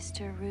about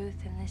Sister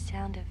Ruth and the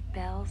sound of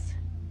bells?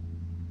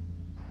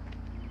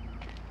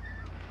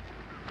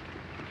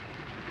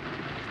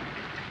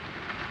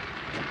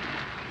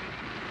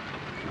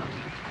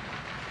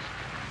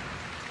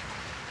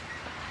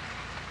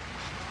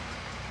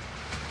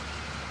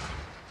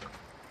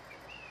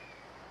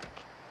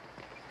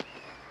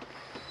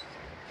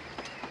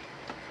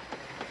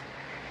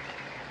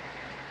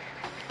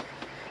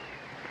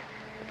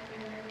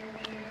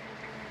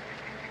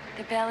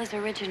 The bell is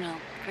original,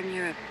 from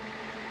Europe.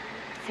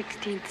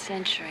 16th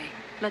century.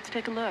 Let's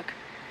take a look.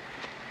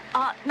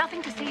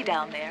 Nothing to see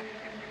down there.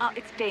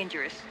 It's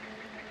dangerous.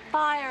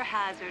 Fire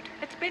hazard.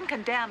 It's been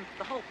condemned.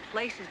 The whole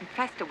place is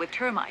infested with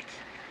termites.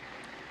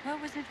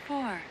 What was it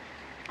for?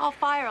 Oh,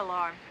 fire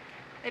alarm.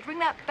 They'd ring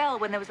that bell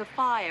when there was a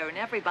fire and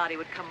everybody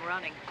would come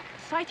running.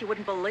 A sight you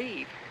wouldn't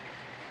believe.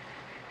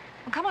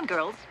 Well, come on,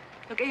 girls.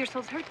 You'll get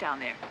yourselves hurt down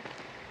there.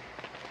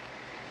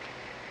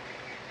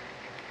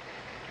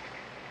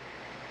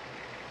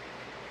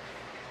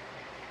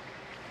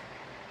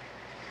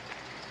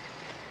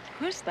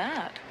 Who's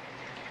that?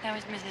 That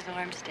was Mrs.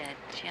 Ormstead.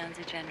 She owns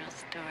a general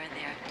store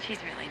there. She's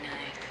really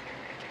nice.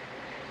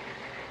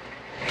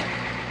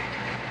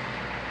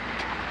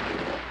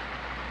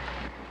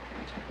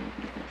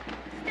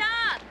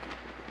 Stop!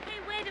 Hey,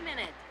 wait a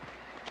minute.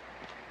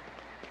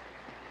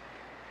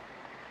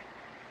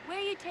 Where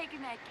are you taking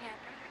that camper?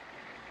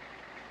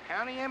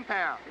 County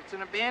impound. It's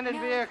an abandoned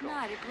No, vehicle. it's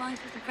not. It belongs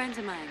to some friends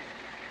of mine.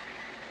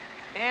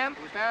 Ma'am,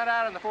 it was found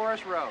out on the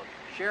forest road.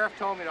 Sheriff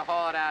told me to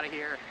haul it out of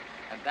here,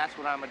 and that's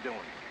what I'm a-doing.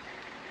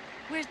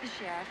 Where's the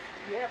sheriff?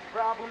 You have a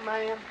problem,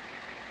 ma'am?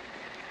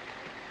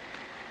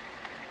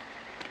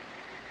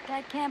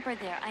 That camper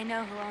there. I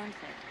know who owns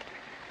it.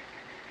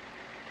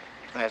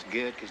 That's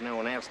good, because no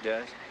one else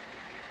does.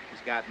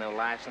 He's got no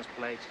license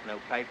plates, no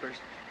papers.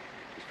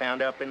 He's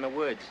found up in the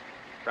woods.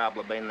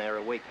 Probably been there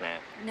a week now.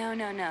 No,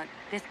 no, no.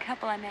 This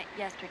couple I met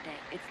yesterday.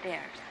 It's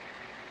theirs.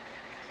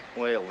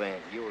 Well,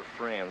 then, your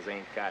friends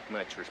ain't got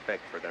much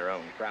respect for their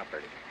own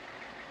property.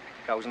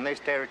 Because in this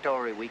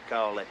territory, we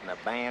call it an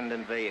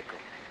abandoned vehicle.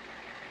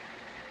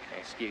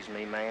 Excuse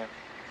me, ma'am.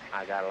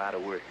 I got a lot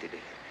of work to do.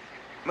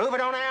 Move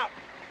it on out!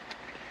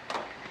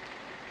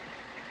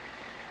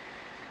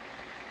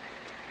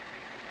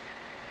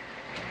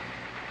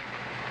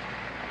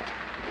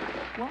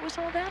 What was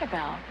all that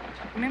about?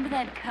 Remember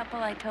that couple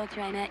I told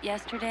you I met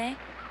yesterday?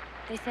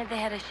 They said they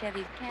had a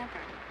Chevy camper.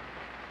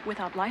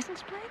 Without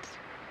license plates?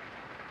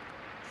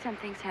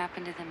 Something's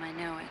happened to them, I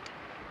know it.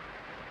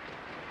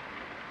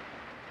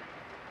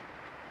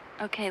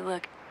 Okay,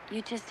 look,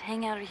 you just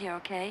hang out here,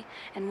 okay?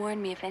 And warn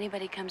me if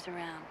anybody comes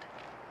around.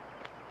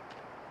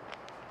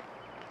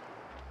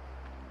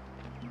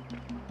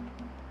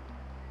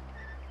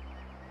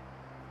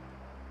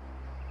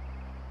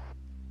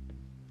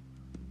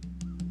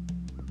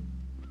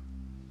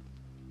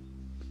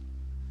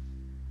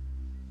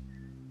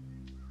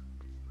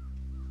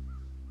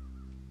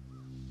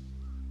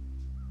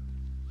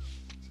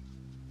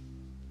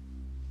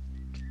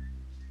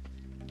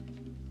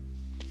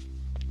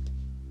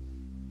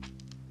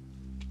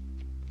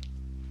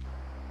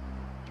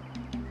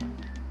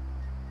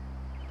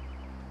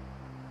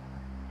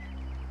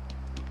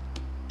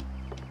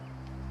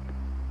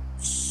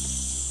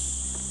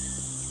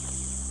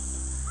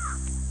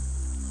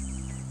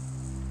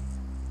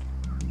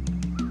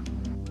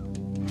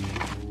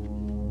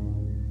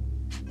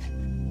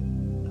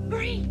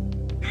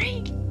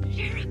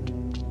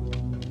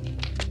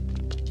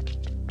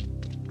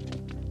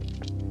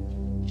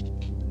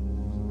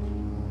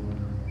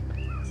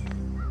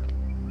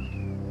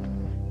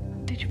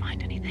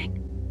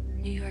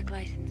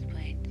 license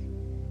plates.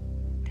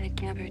 That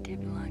camper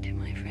did belong to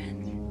my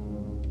friends.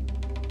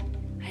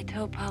 I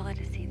told Paula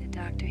to see the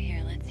doctor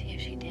here. Let's see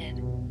if she did.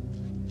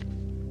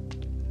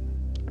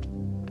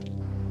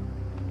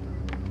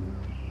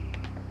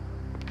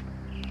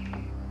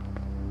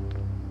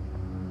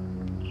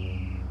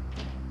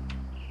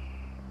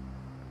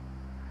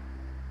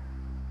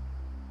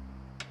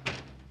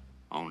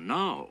 Oh,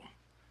 no.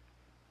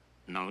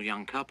 No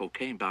young couple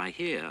came by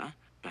here.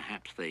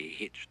 Perhaps they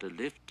hitched a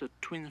lift at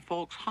Twin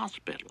Forks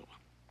Hospital.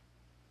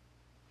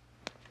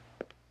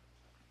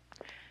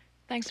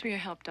 Thanks for your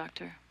help,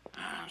 Doctor.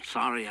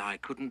 Sorry I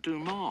couldn't do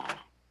more.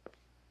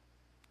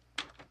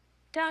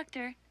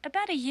 Doctor,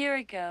 about a year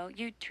ago,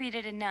 you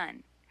treated a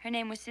nun. Her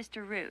name was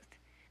Sister Ruth.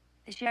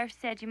 The sheriff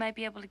said you might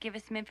be able to give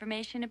us some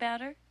information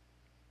about her.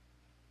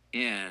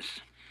 Yes,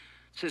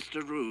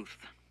 Sister Ruth.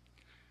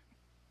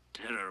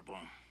 Terrible,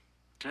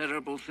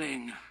 terrible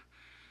thing.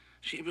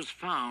 She was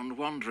found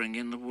wandering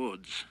in the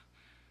woods,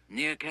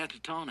 near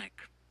Catatonic.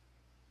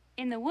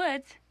 In the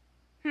woods?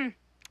 The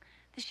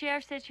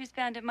sheriff said she was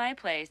found at my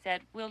place,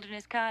 at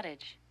Wilderness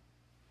Cottage.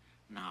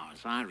 Now,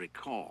 as I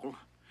recall,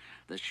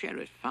 the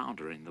sheriff found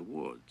her in the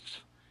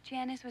woods.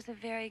 Janice was a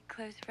very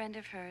close friend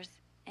of hers,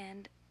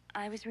 and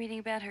I was reading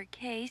about her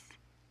case.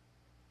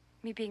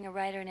 Me being a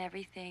writer and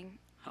everything.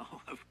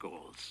 Oh, of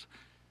course.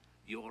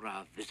 You're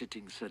our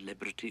visiting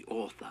celebrity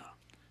author.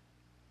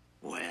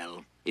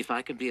 Well, if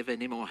I can be of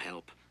any more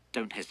help,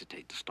 don't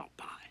hesitate to stop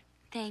by.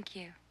 Thank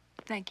you.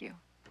 Thank you.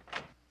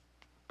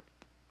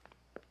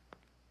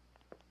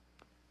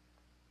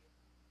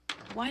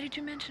 Why did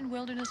you mention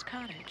Wilderness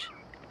Cottage?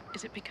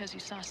 Is it because you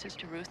saw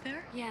Sister Ruth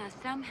there? Yeah,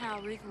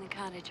 somehow Ruth and the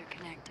cottage are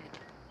connected.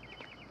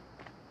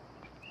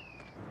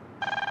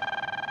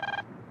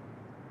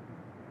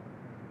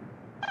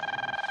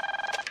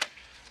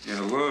 Yeah,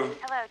 hello?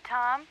 Hello,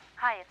 Tom.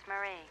 Hi, it's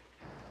Marie.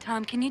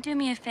 Tom, can you do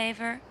me a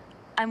favor?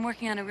 I'm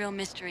working on a real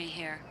mystery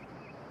here.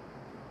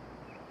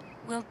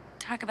 We'll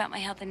talk about my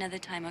health another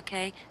time,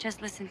 okay?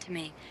 Just listen to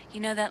me.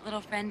 You know that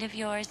little friend of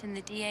yours in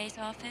the DA's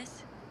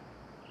office?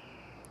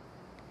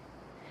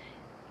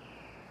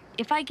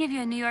 If I give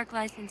you a New York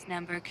license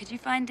number, could you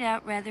find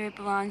out whether it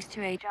belongs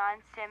to a John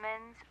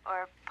Simmons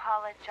or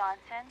Paula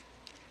Johnson?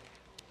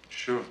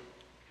 Sure.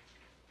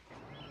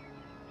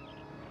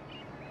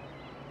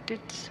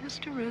 Did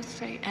Sister Ruth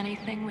say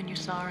anything when you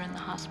saw her in the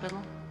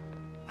hospital?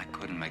 I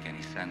couldn't make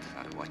any sense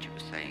out of what you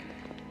were saying.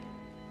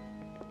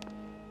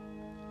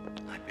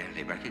 I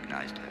barely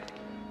recognized her.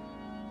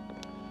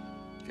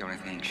 The only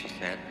thing she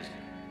said was,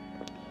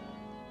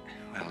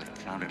 well, it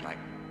sounded like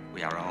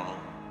we are all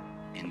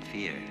in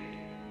fear.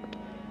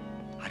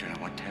 I don't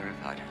know what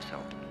terrified her so,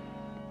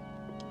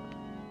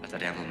 but the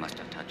devil must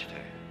have touched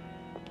her.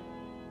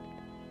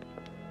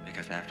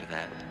 Because after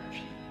that,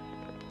 she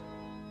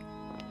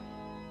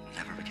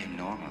never became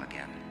normal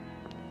again.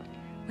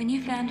 When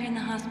you found her in the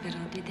hospital,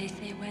 did they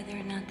say whether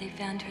or not they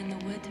found her in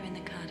the woods or in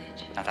the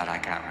cottage? Now that I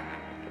can't remember.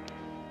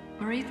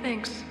 Marie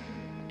thinks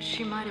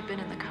she might have been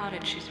in the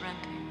cottage she's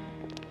renting.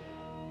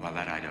 Well,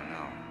 that I don't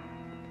know.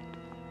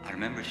 I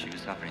remember she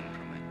was suffering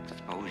from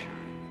exposure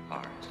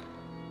bars.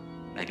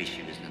 Maybe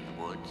she was in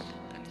the woods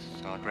and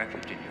sought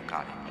refuge in your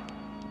cottage.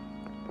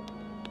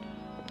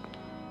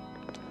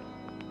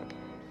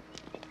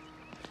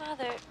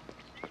 Father,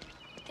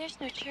 there's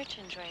no church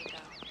in Drago.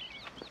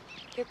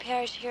 Your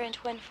parish here in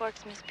Twin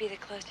Forks must be the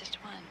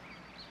closest one.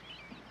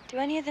 Do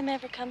any of them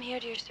ever come here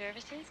to your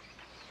services?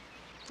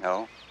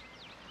 No.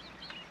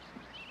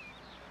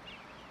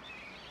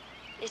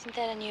 Isn't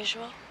that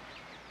unusual?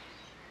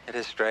 It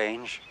is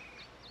strange.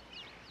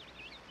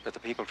 But the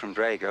people from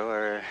Drago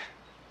are a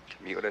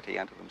community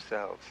unto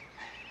themselves.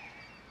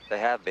 They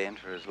have been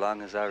for as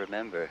long as I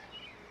remember.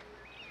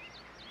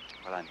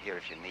 Well, I'm here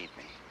if you need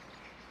me.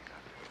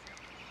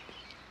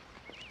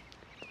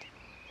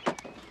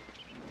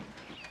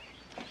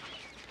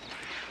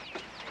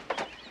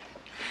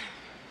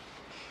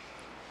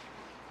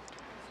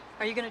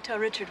 Are you going to tell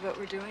Richard what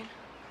we're doing?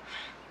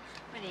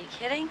 What, are you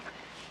kidding?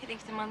 He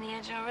thinks I'm on the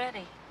edge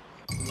already.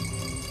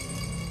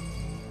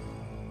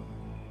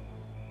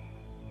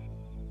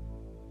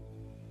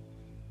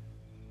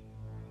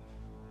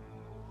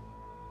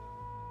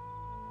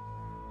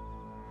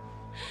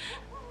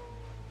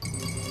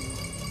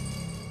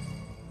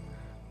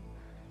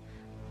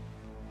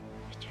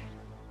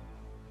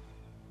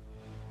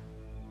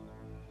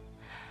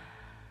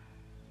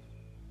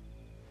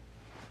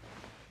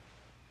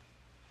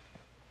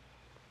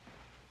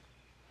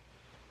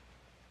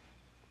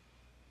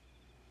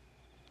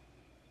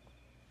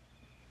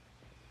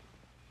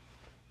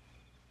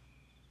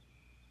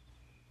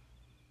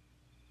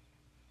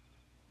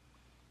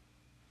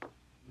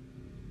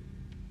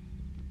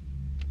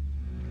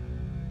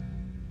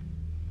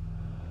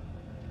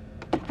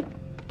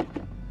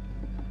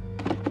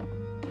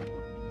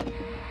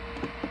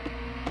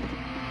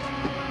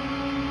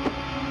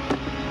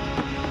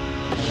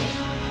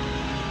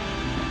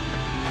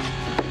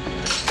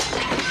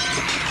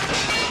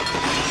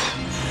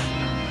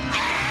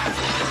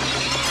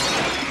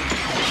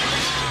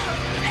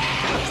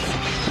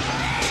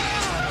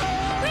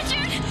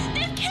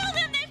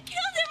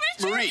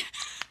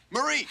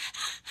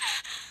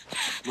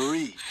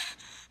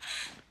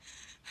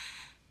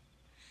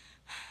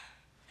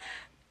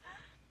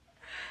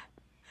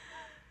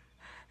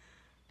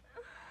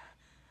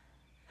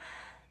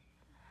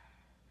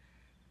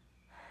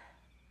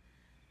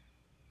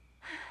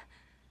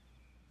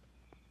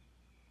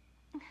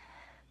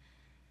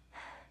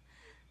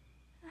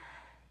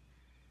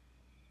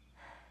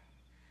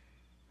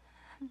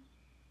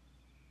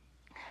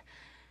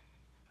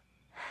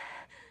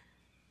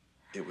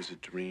 It was a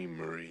dream,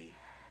 Marie.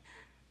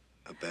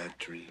 A bad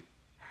dream.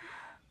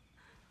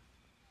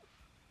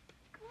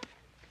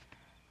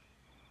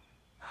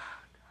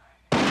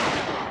 All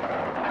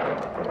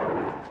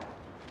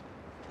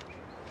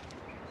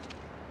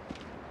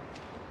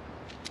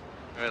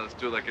right, let's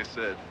do it like I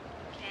said.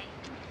 Okay.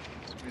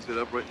 Squeeze it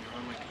up right in your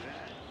arm like that.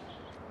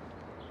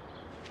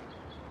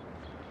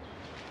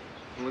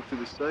 And look through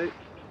the sight.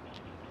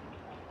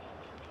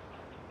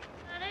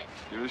 Got it?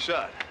 Give it a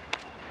shot.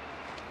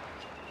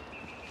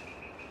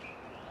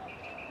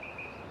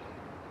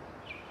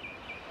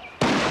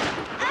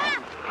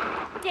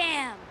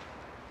 Damn!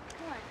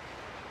 Come on.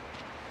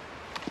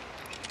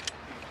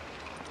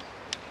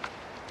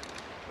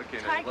 Okay,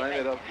 now Target line right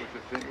it up there. with the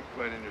thing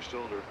right in your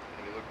shoulder,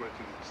 and you look right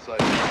through the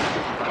sight.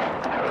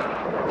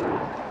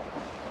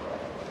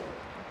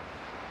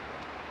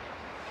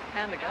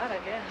 Hand to God, I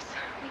guess.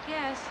 I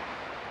guess.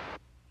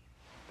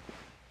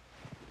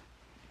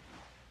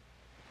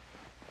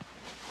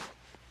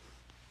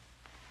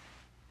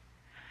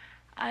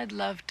 I'd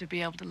love to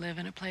be able to live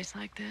in a place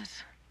like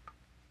this.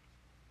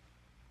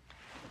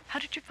 How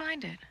did you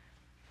find it?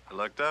 I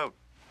lucked out.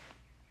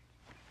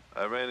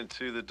 I ran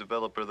into the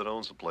developer that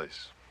owns the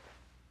place.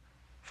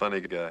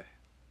 Funny guy.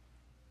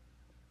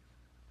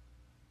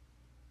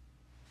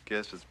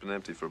 Guess it's been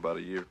empty for about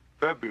a year.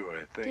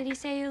 February, I think. Did he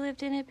say you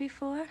lived in it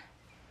before?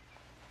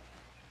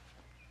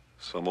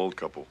 Some old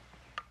couple.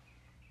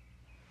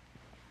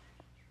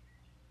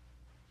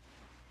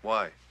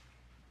 Why?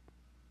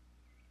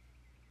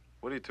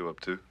 What are you two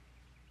up to?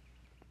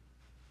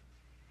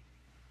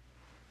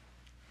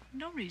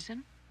 No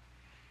reason.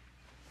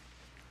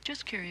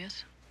 Just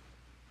curious.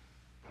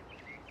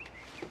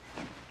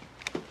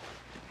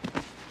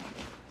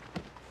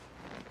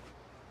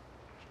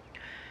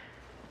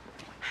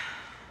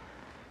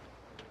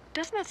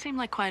 Doesn't that seem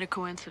like quite a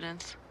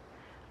coincidence?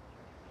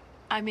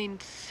 I mean,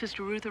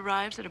 Sister Ruth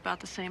arrives at about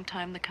the same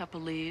time the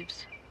couple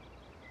leaves.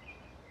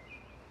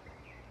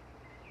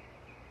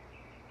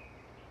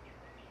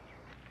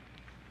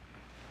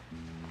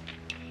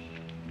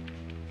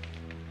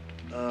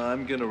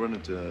 I'm gonna run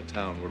into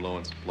town. We're low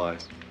on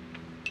supplies.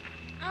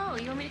 Oh,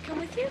 you want me to come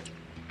with you?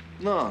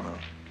 No.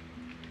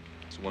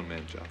 It's a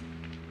one-man job.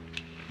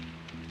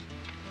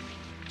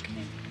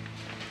 Okay.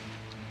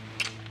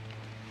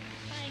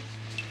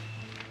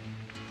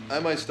 Bye. I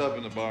might stop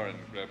in the bar and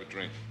grab a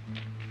drink.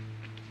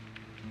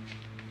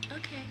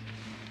 Okay.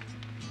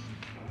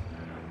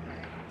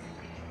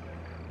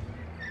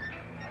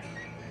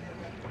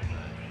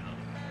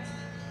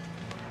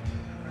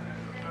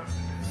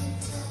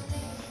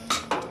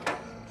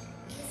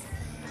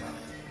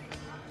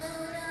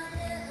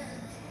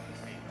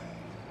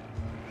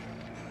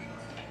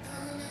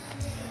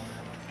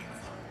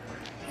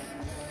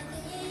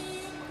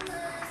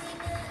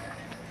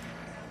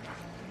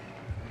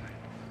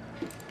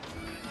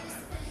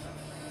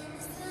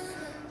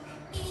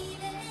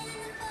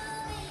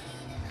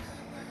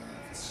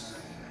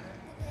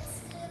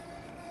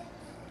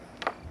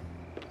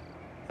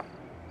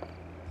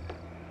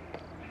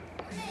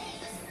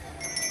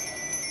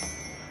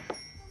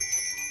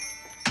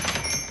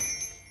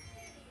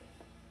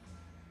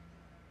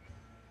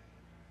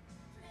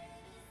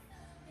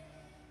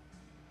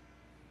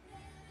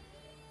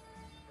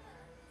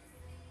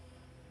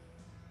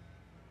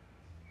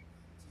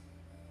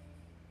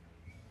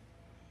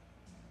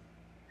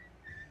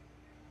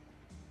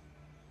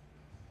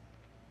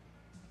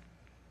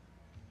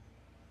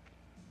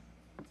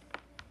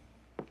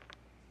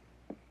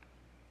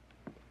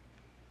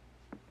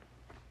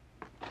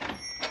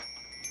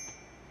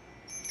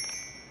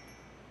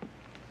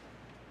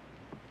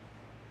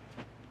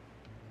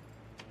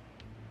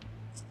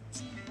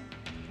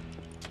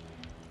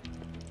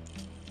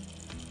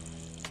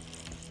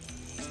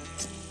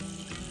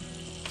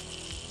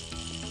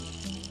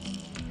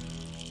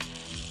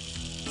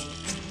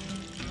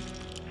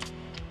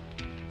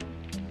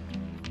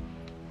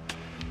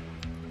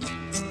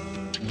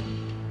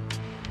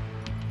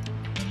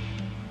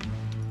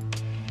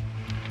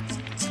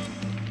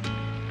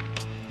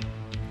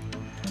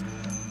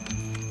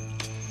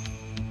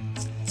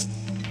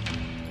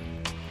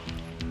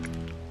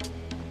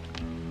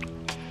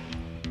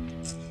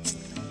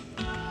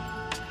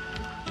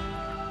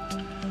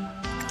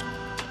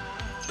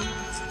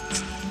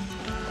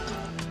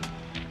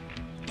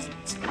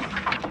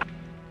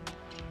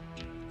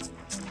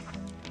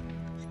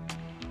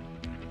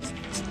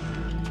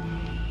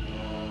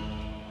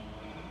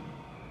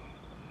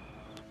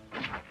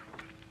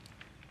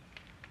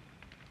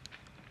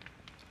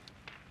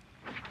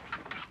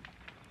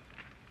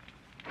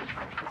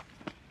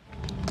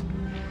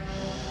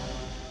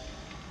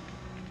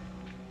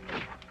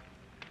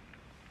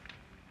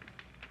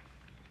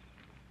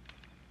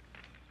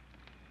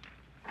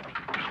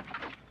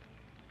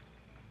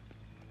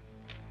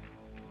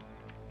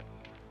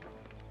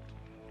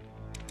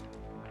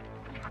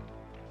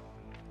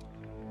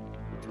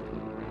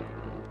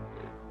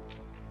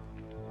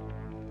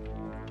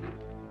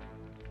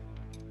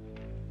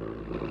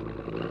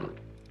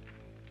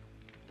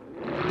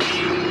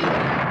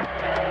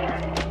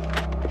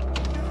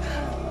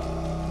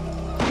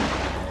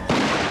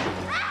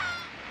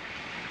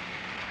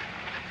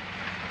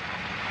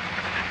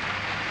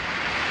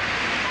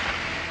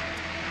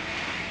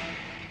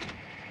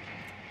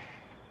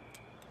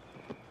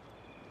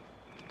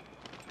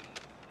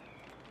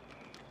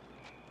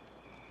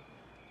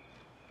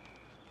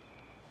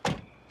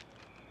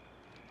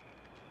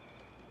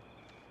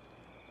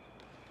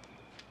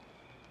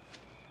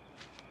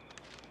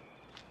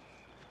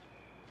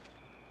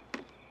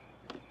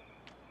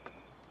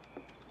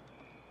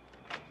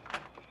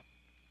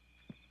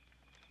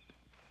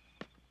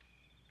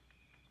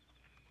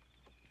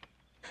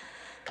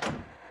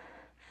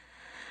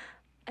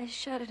 I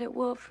shot at a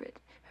wolf,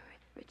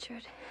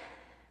 Richard.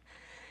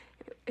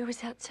 It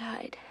was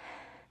outside.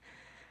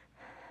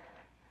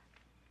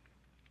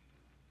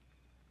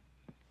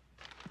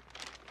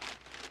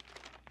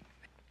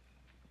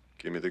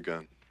 Give me the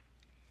gun.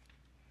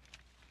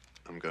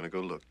 I'm gonna go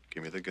look.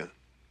 Give me the gun.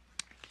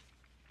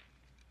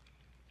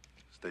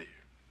 Stay here.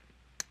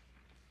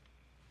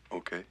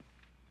 Okay.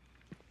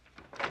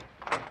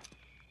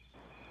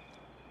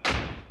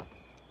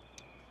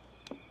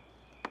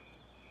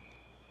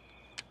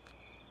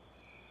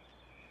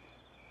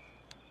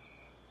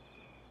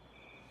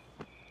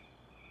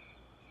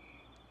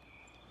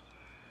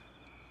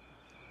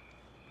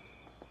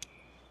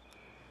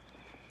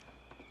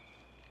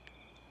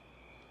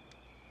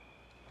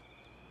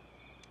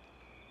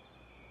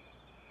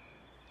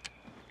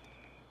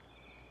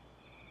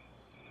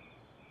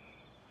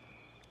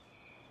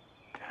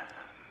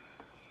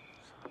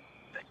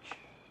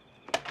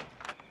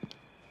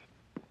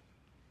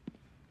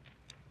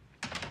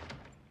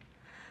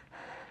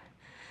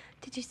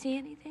 Did you see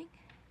anything?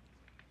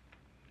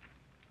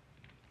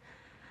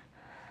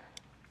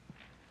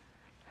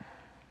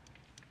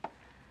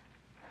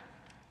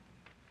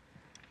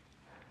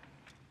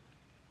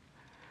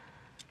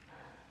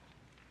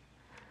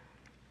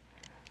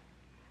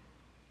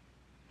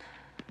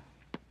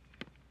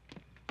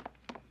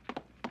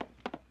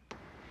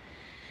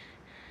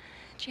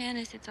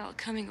 Janice, it's all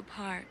coming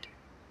apart.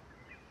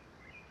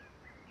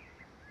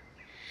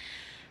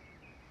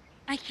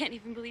 I can't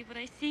even believe what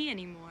I see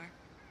anymore.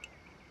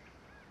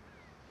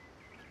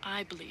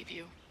 I believe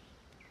you.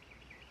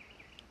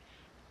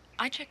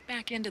 I checked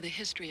back into the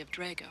history of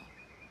Drago.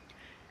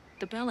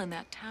 The bell in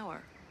that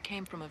tower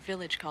came from a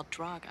village called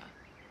Draga,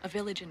 a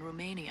village in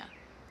Romania.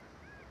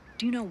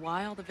 Do you know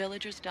why all the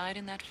villagers died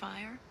in that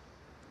fire?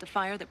 The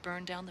fire that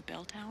burned down the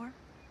bell tower?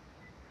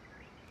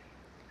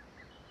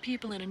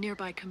 People in a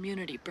nearby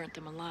community burnt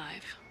them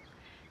alive.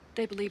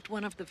 They believed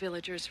one of the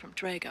villagers from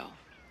Drago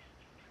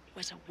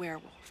was a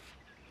werewolf.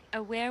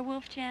 A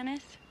werewolf,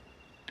 Janice?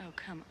 Oh,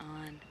 come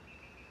on.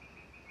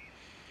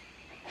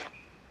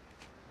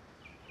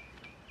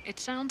 It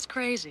sounds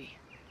crazy,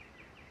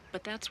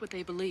 but that's what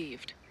they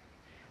believed.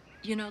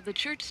 You know, the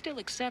church still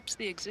accepts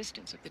the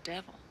existence of the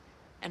devil,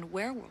 and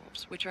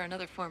werewolves, which are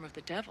another form of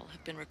the devil,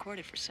 have been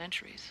recorded for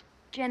centuries.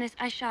 Janice,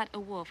 I shot a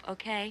wolf,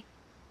 okay?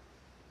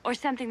 Or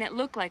something that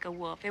looked like a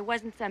wolf. It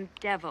wasn't some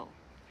devil.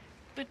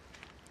 But,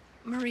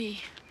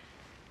 Marie,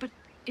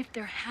 if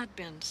there had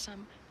been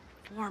some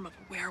form of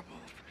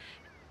werewolf,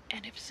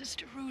 and if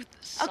Sister Ruth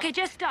saw... Okay,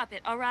 just stop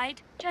it, all right?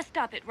 Just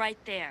stop it right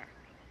there.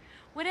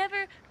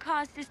 Whatever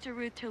caused Sister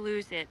Ruth to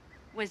lose it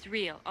was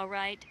real, all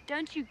right?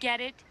 Don't you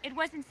get it? It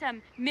wasn't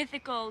some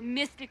mystical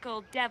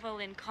devil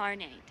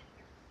incarnate.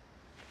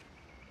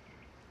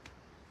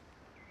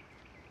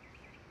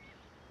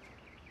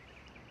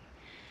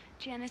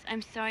 Janice,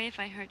 I'm sorry if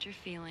I hurt your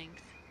feelings.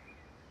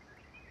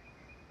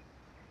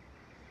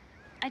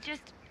 I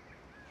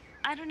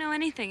don't know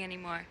anything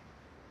anymore.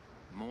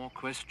 More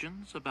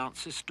questions about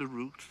Sister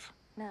Ruth?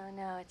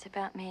 No, it's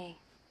about me.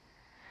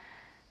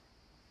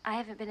 I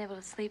haven't been able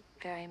to sleep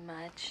very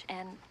much,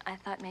 and I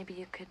thought maybe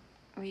you could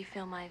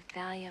refill my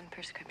Valium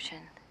prescription.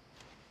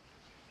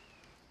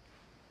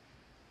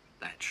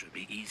 That should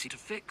be easy to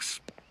fix.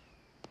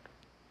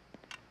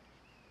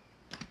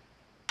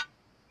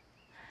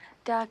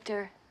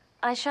 Doctor,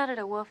 I shot at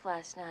a wolf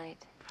last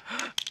night.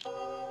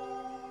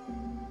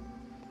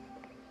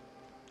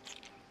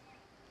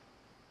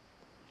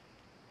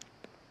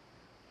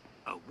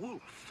 A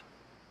wolf?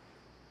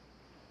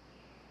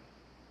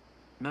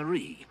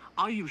 Marie,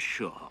 are you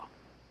sure?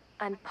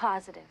 I'm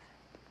positive.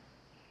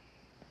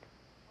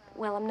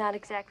 Well, I'm not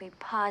exactly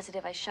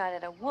positive I shot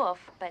at a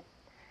wolf, but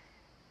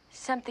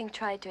something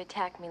tried to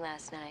attack me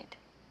last night.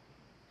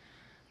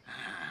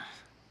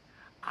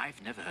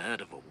 I've never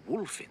heard of a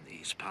wolf in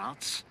these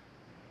parts.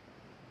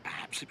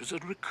 Perhaps it was a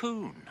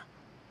raccoon.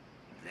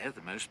 They're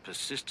the most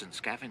persistent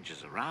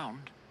scavengers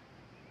around.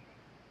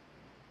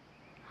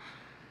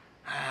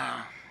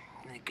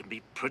 It can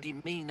be pretty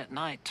mean at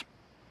night.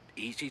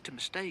 Easy to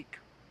mistake.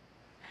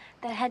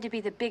 That had to be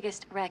the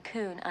biggest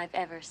raccoon I've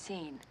ever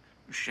seen.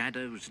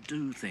 Shadows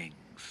do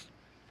things.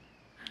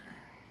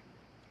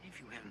 If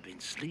you haven't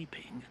been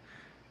sleeping,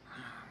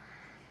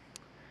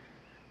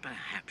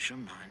 perhaps your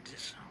mind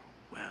is,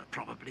 well,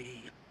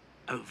 probably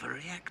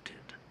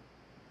overreacted.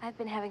 I've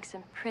been having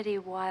some pretty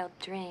wild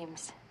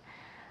dreams.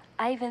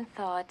 I even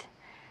thought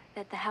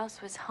that the house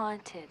was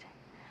haunted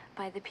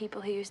by the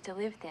people who used to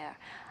live there.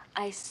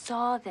 I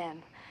saw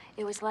them.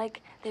 It was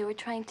like they were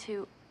trying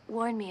to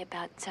warn me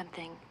about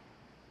something.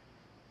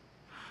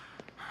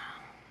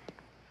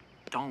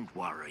 Don't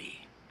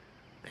worry.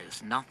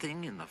 There's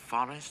nothing in the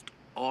forest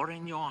or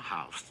in your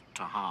house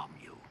to harm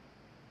you.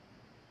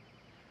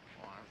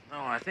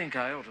 Though I think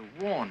I ought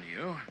to warn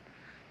you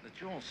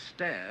that your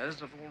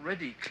stairs have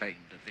already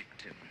claimed a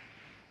victim.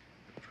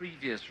 The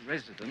previous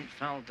resident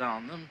fell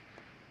down them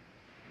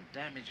and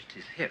damaged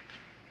his hip.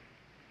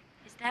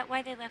 Is that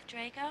why they left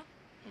Drago?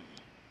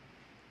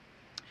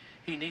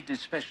 He needed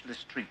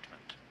specialist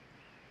treatment.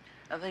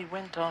 They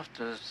went off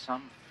to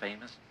some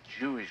famous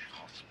Jewish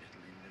hospital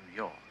in New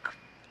York.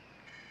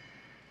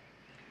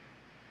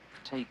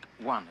 Take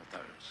one of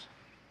those.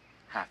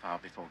 Half hour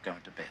before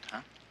going to bed,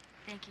 huh?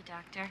 Thank you,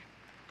 Doctor.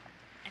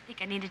 I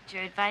think I needed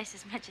your advice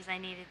as much as I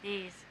needed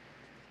these.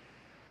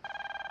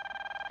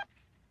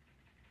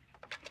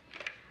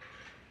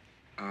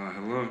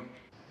 Hello?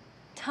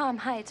 Tom,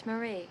 hi, it's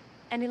Marie.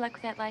 Any luck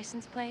with that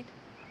license plate?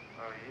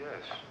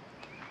 Yes.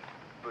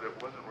 But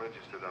it wasn't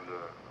registered under,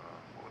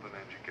 what were the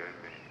names you gave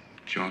me?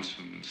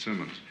 Johnson and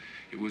Simmons.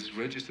 It was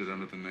registered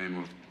under the name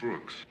of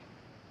Brooks.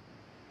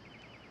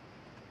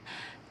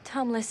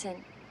 Tom,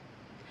 listen.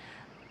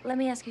 Let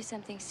me ask you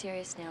something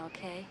serious now,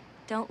 okay?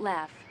 Don't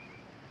laugh.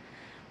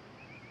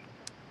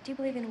 Do you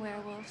believe in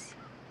werewolves?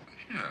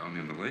 Yeah,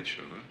 only on the Late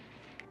Show, though.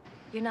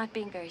 You're not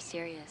being very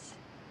serious.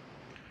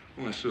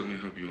 Well, I certainly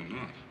hope you're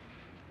not.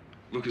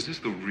 Look, is this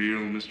the real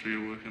mystery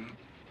you're working on?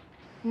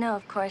 No,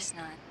 of course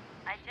not.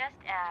 I just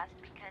asked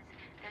because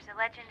there's a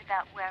legend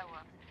about werewolves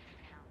in this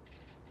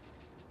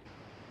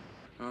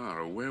town.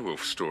 Ah, a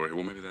werewolf story.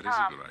 Well, maybe that is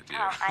a good idea.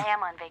 Tom, I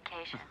am on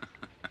vacation.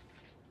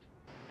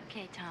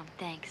 Okay, Tom,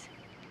 thanks.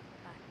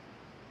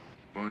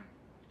 Bye. Bye.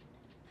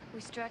 We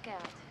struck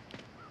out.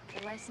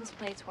 The license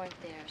plates weren't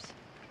theirs.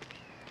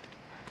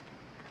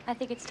 I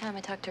think it's time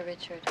I talk to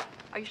Richard.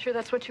 Are you sure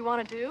that's what you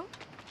want to do?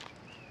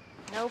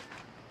 Nope.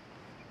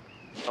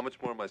 How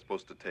much more am I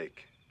supposed to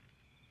take?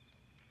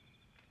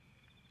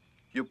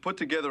 You put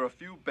together a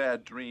few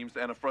bad dreams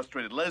and a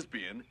frustrated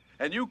lesbian,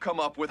 and you come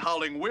up with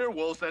howling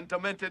werewolves and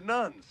demented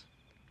nuns.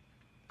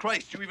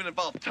 Christ, you even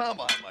involved Tom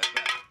behind my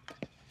back.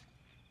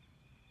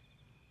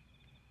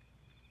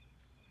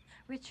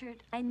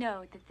 Richard, I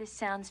know that this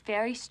sounds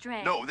very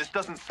strange. No, this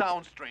doesn't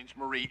sound strange,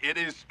 Marie. It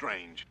is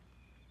strange.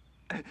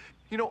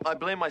 You know, I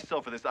blame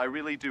myself for this. I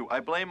really do. I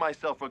blame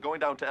myself for going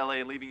down to L.A.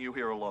 and leaving you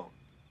here alone.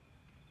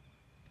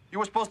 You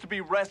were supposed to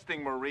be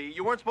resting, Marie.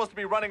 You weren't supposed to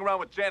be running around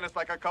with Janice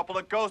like a couple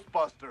of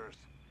Ghostbusters.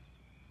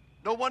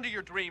 No wonder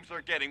your dreams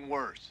are getting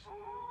worse.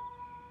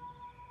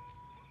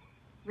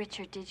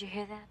 Richard, did you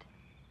hear that?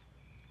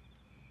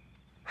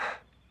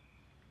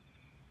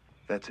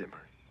 That's it,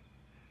 Marie.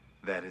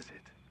 That is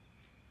it.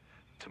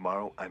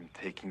 Tomorrow, I'm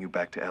taking you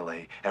back to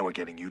L.A., and we're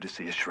getting you to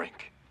see a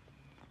shrink.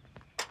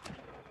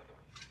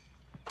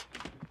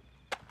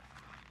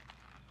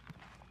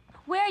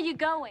 Where are you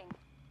going?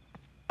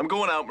 I'm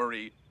going out,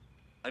 Marie.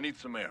 I need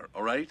some air,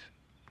 all right?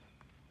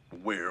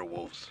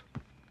 Werewolves.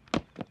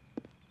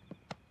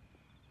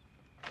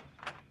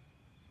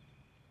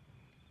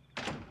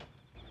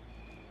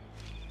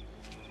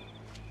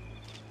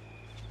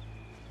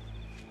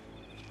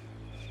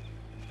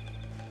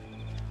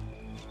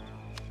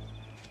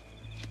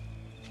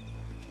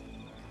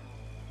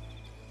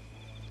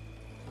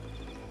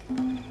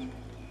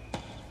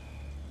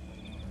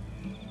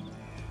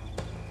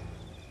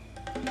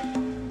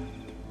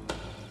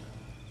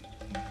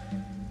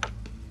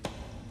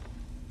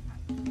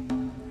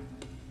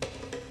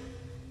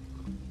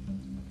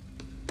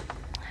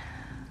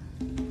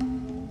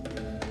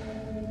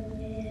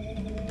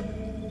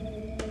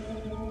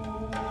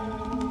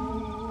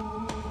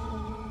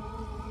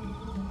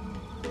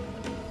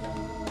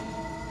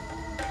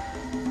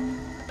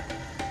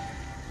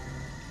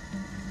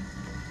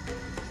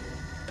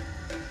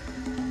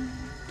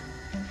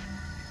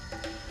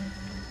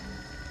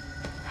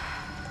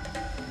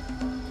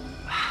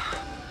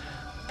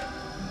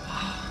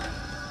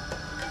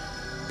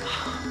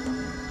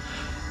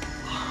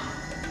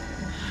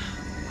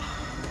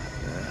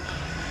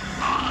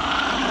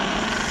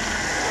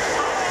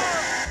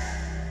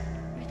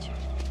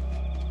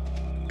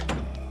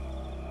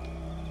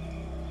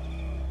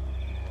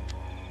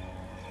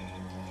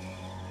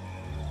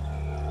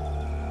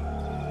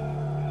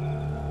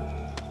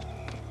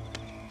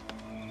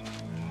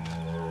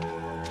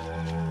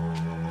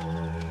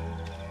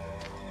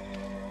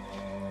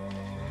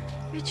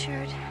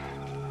 Richard.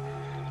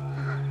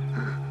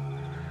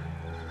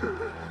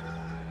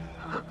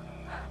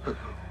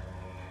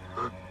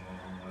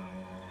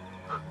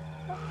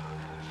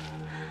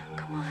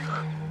 Come on.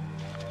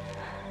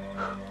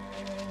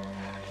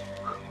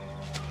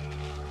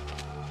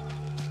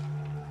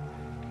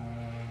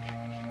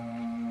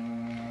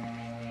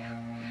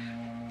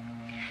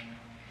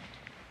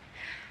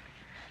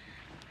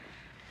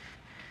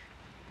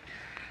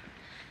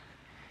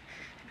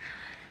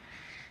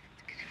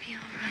 It's gonna be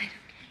all right,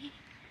 okay?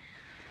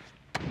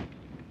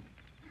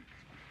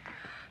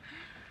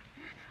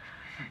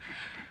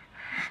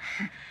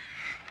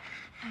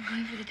 I'm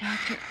going for the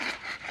doctor.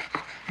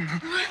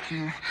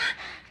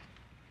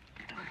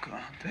 Don't go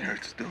out there.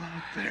 It's still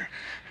out there.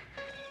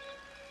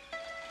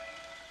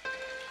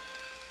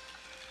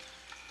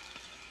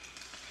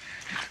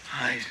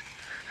 Hide.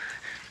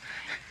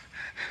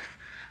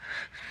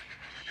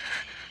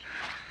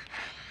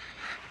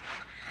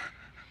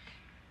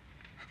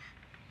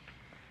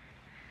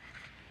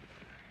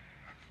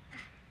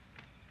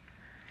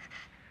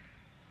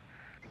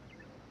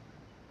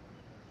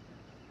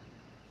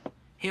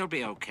 He'll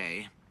be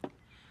okay.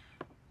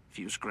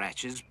 Few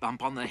scratches,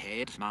 bump on the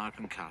head, mild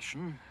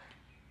concussion.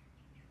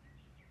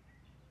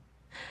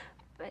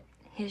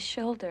 His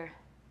shoulder.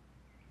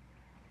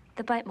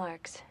 The bite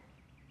marks.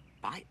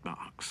 Bite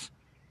marks?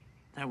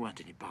 There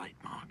weren't any bite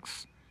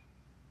marks.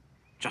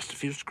 Just a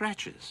few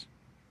scratches.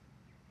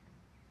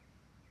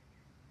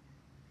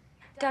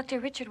 Dr.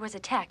 Richard was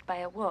attacked by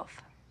a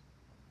wolf.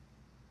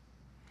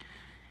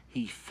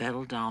 He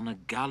fell down a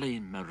gully,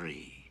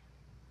 Marie.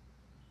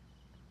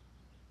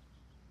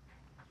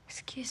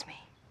 Excuse me.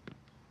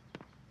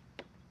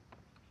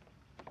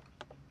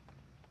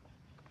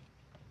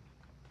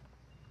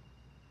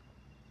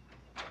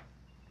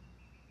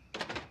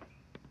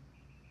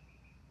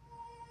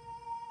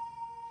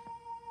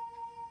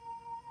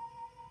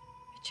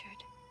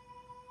 Richard.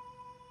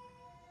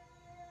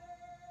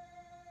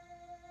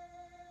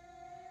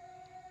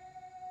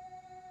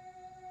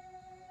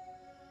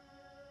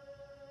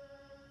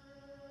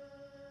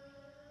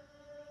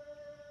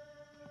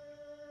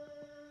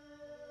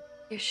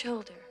 Your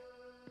shoulder.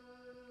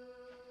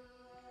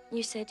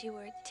 You said you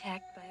were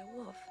attacked by a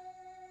wolf.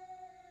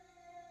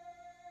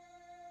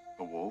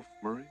 A wolf,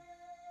 Marie?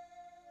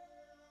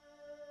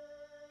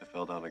 I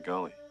fell down a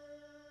gully.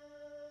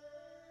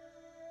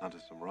 Onto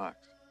some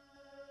rocks.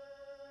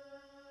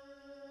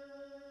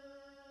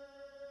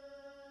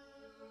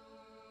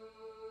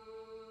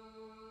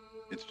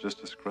 It's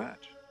just a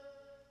scratch.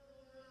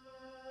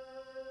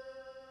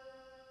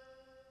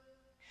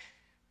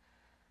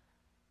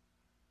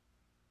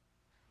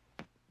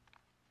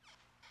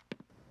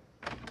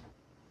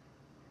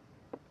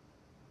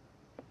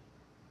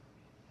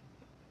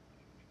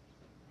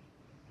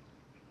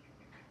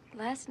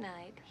 Last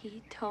night,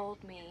 he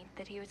told me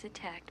that he was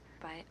attacked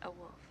by a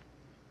wolf.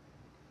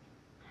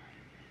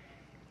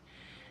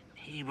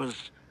 He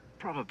was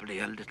probably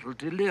a little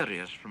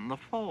delirious from the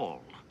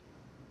fall.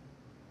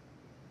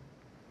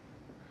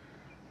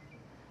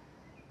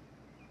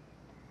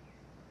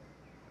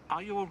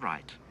 Are you all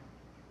right?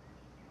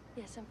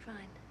 Yes, I'm fine.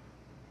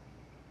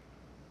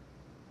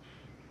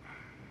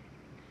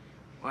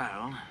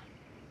 Well,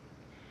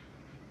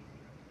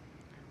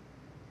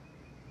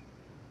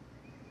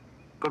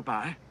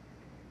 goodbye.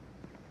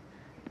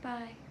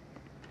 Bye.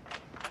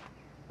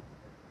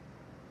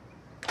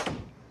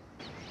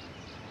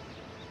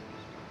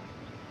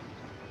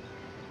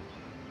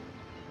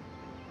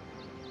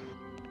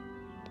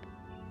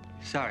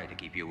 Sorry to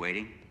keep you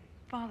waiting.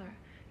 Father,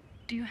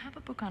 do you have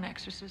a book on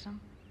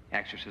exorcism?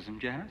 Exorcism,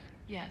 Janice?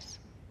 Yes,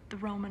 the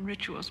Roman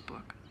rituals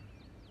book.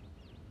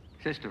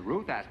 Sister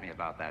Ruth asked me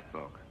about that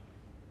book.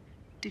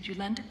 Did you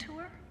lend it to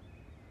her?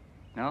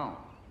 No.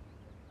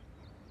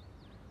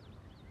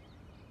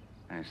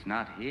 And it's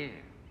not here.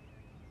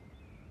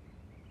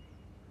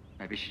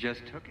 Maybe she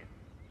just took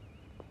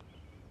it.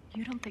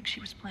 You don't think she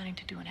was planning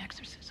to do an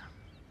exorcism?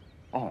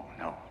 Oh,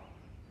 no.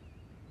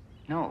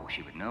 No,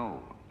 she would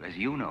know. As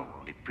you know,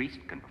 only priests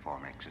can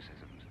perform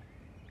exorcisms.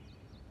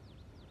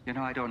 You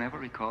know, I don't ever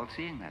recall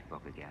seeing that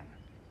book again.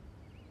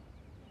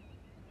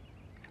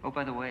 Oh,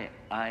 by the way,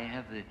 I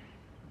have the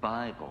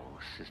Bible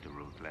Sister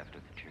Ruth left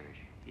at the church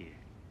here.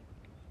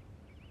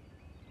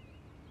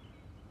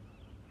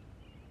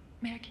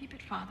 May I keep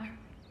it, Father?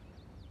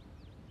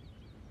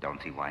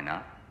 Don't see why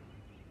not.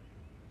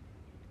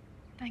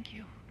 Thank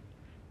you.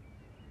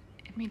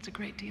 It means a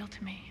great deal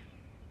to me.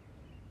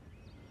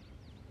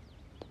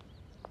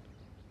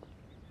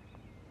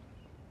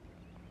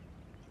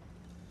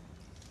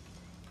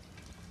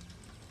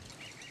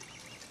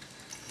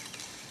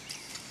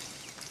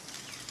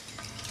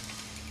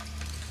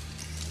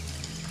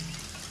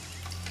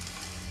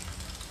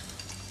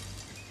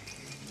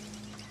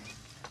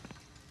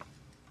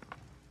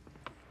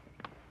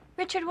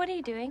 Richard, what are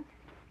you doing?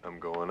 I'm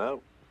going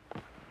out.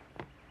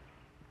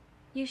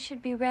 You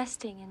should be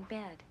resting in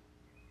bed.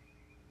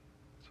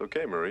 It's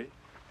okay, Marie.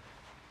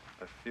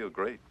 I feel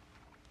great.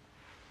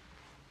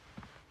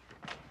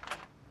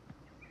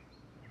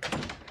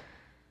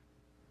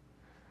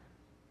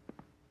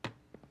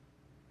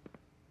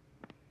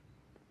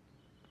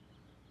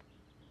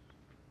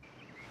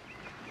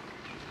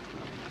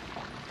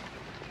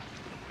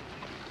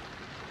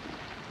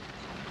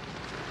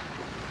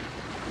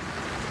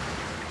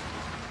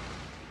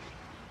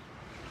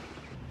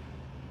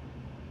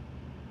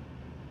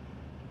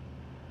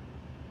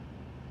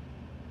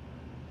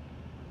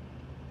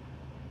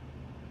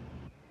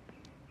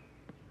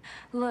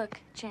 Look,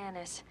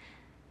 Janice,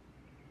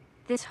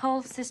 this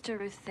whole Sister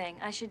Ruth thing,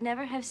 I should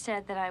never have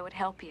said that I would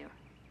help you.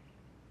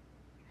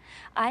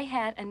 I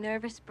had a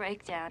nervous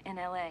breakdown in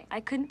LA.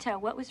 I couldn't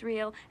tell what was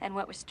real and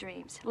what was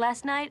dreams.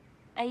 Last night,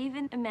 I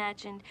even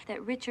imagined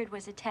that Richard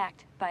was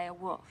attacked by a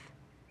wolf.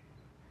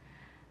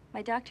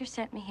 My doctor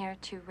sent me here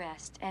to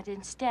rest, and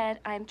instead,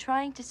 I'm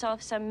trying to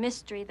solve some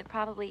mystery that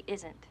probably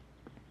isn't.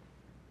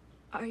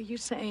 Are you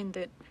saying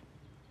that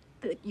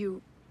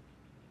you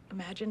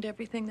imagined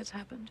everything that's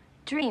happened?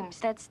 Dreams,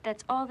 that's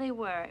all they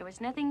were. It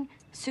was nothing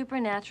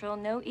supernatural,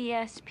 no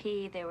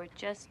ESP. They were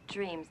just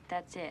dreams,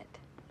 that's it.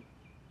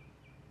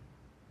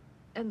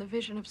 And the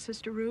vision of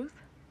Sister Ruth?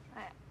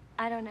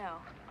 I don't know.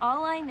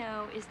 All I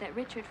know is that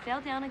Richard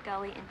fell down a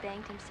gully and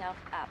banged himself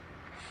up.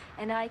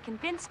 And I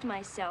convinced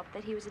myself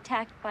that he was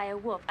attacked by a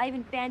wolf. I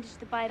even bandaged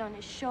the bite on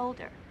his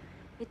shoulder.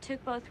 It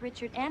took both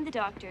Richard and the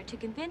doctor to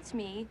convince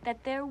me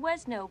that there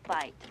was no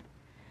bite.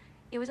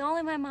 It was all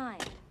in my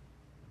mind.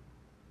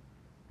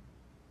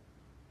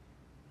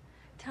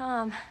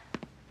 Tom.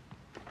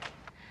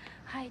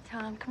 Hi,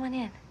 Tom. Come on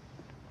in.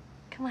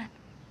 Come on.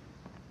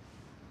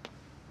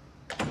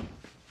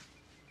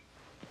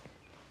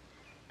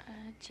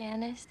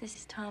 Janice, this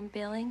is Tom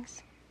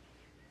Billings.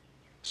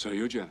 So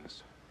you're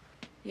Janice?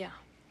 Yeah.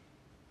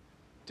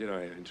 Did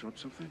I interrupt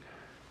something?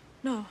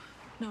 No,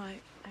 I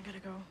gotta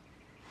go.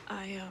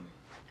 I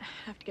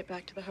have to get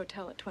back to the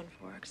hotel at Twin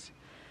Forks.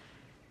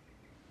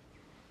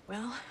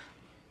 Well,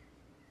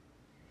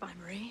 bye,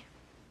 Marie.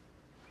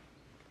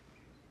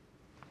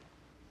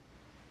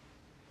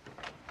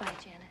 Bye,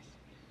 Janice.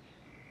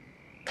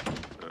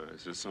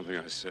 Is this something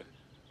I said?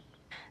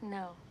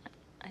 No,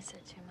 I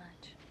said too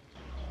much.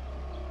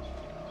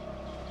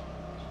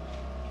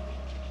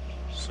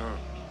 So,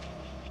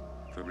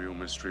 the real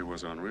mystery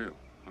was unreal,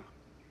 huh?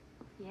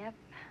 Yep,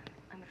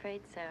 I'm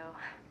afraid so.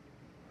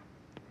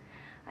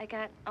 I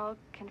got all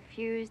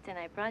confused and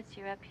I brought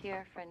you up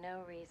here for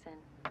no reason.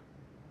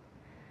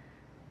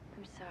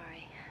 I'm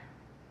sorry.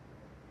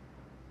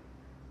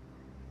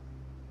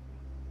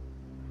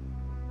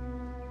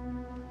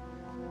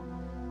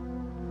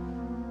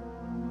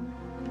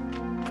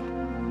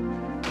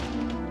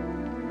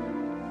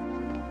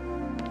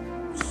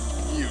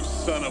 You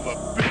son of a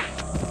bitch!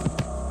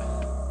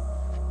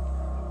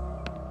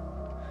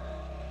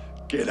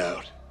 Get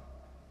out.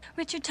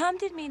 Richard, Tom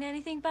didn't mean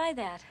anything by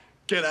that.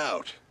 Get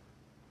out.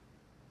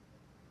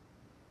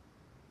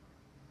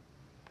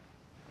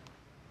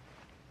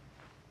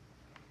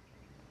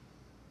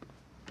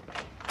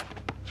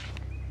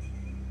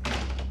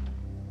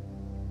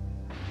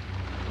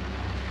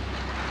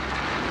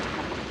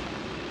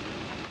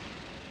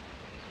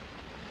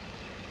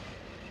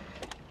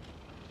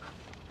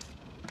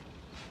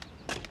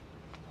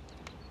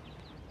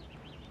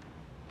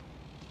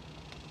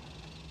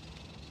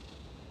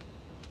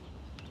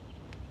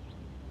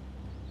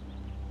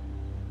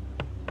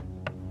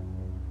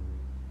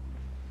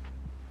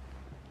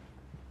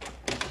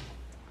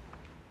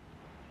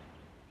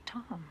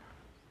 Tom,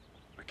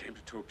 I came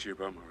to talk to you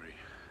about Marie.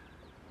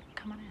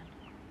 come on in.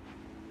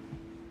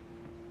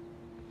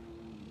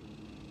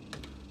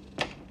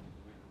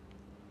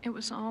 It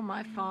was all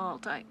my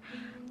fault. I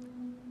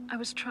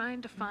was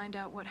trying to find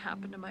out what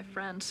happened to my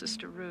friend,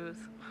 Sister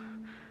Ruth.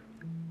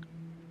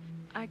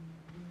 I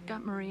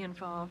got Marie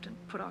involved and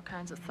put all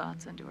kinds of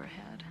thoughts into her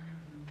head.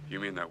 You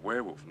mean that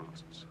werewolf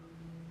nonsense?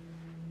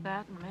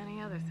 That and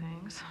many other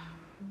things.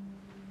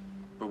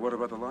 But what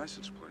about the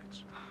license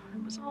plates?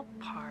 It was all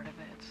part of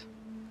it.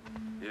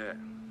 Yeah,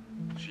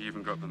 she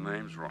even got the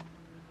names wrong.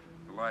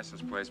 The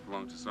license plates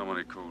belonged to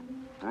somebody called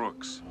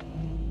Brooks.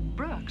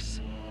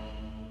 Brooks?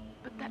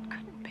 But that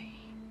couldn't be.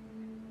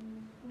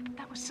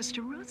 That was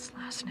Sister Ruth's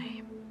last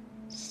name.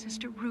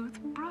 Sister Ruth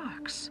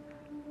Brooks.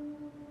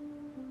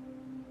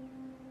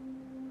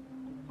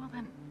 Well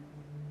then,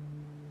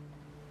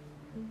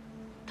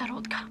 that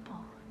old couple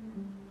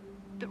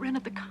that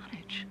rented the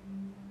cottage.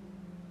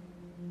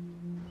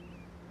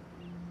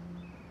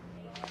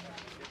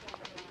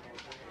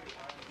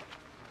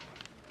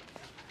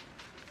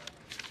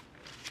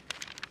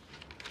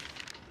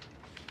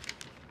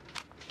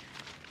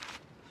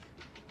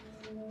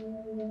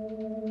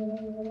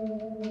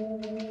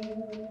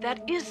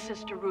 That is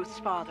Sister Ruth's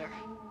father.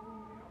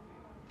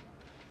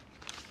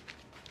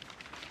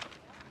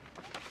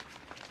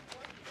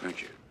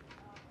 Thank you.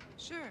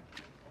 Sure.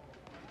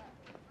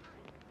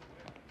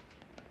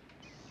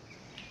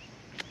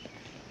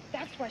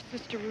 That's why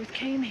Sister Ruth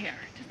came here,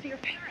 to see her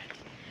parents.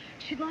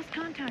 She'd lost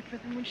contact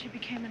with them when she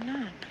became a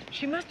nun.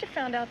 She must have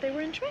found out they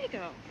were in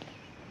Drago.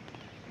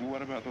 Well,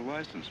 what about the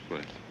license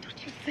plate?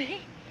 Don't you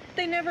see?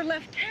 They never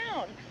left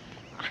town.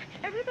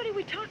 Everybody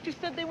we talked to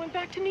said they went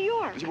back to New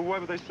York. Yeah, but why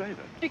would they say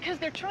that? Because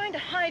they're trying to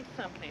hide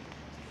something.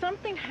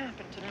 Something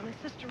happened to them, and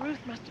Sister Ruth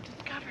must have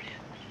discovered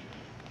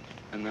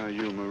it. And now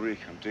you and Marie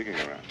come digging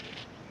around.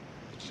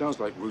 It sounds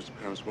like Ruth's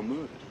parents were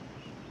murdered.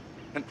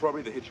 And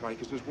probably the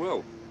hitchhikers as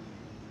well.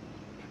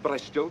 But I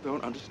still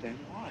don't understand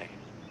why.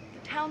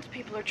 The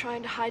townspeople are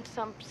trying to hide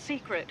some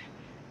secret.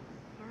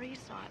 Marie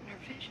saw it in her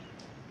visions.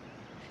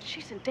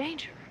 She's in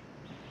danger.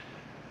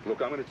 Look,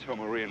 I'm going to tell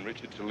Marie and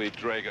Richard to leave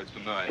Drago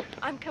tonight.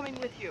 I'm coming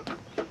with you.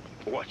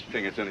 What, you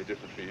think it's any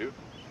different for you?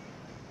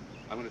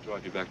 I'm going to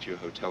drive you back to your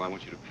hotel. I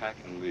want you to pack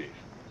and leave.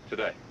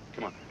 Today.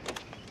 Come on.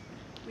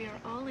 We are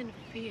all in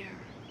fear.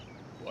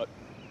 What?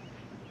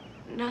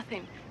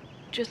 Nothing.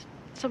 Just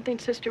something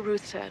Sister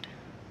Ruth said.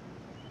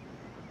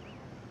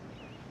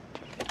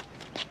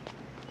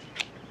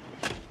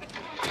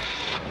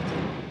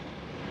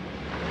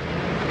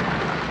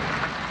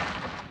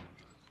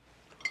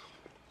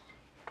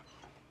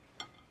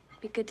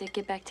 Be good to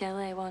get back to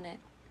LA, won't it?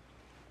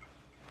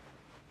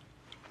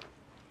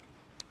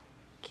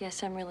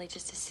 Guess I'm really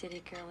just a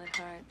city girl at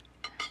heart.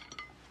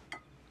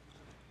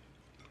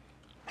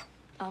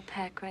 I'll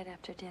pack right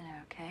after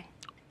dinner, okay?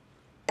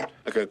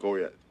 I can't go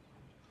yet.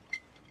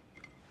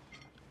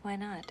 Why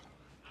not?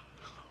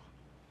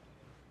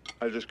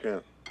 I just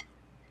can't.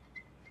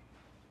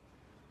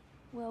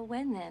 Well,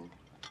 when then?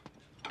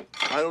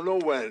 I don't know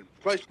when.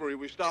 Christ, Marie,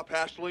 will you stop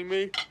hassling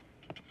me?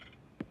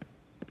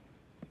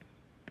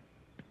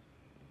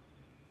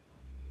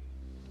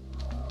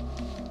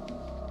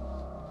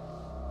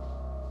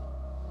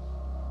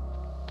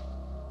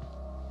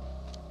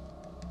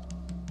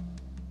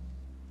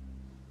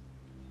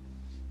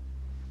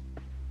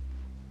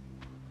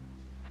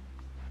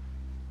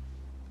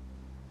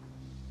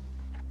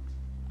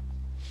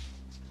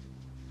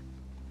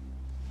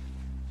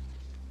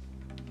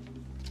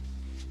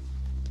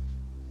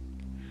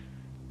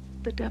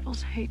 The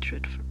devil's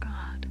hatred for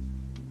God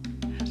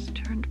has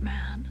turned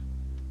man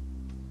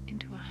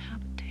into a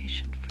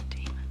habitation for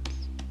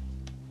demons.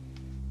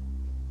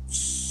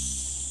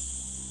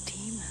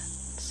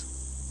 Demons.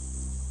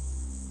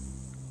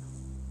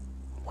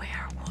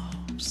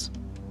 Werewolves.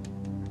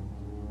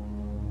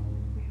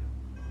 We're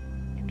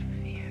in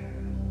fear.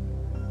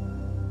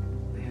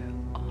 We're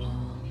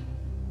all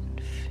in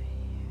fear.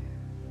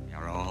 We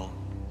are all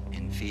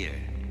in fear.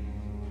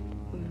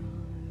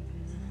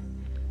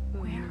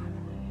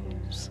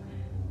 Werewolves.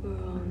 We're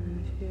all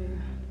in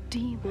fear.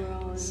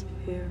 Demons.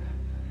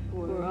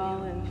 We're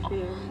all in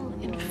fear. All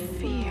in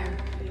fear.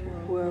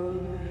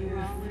 Werewolves are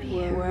here.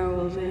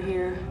 Werewolves are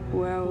here.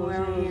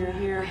 Werewolves are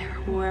here.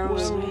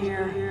 Werewolves are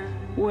here.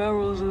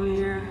 Werewolves are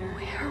here.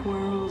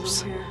 Werewolves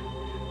are here.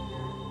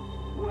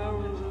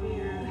 Werewolves are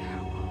here.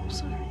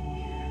 Werewolves are here.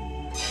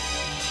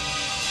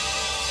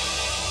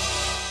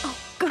 Oh,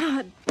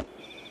 God!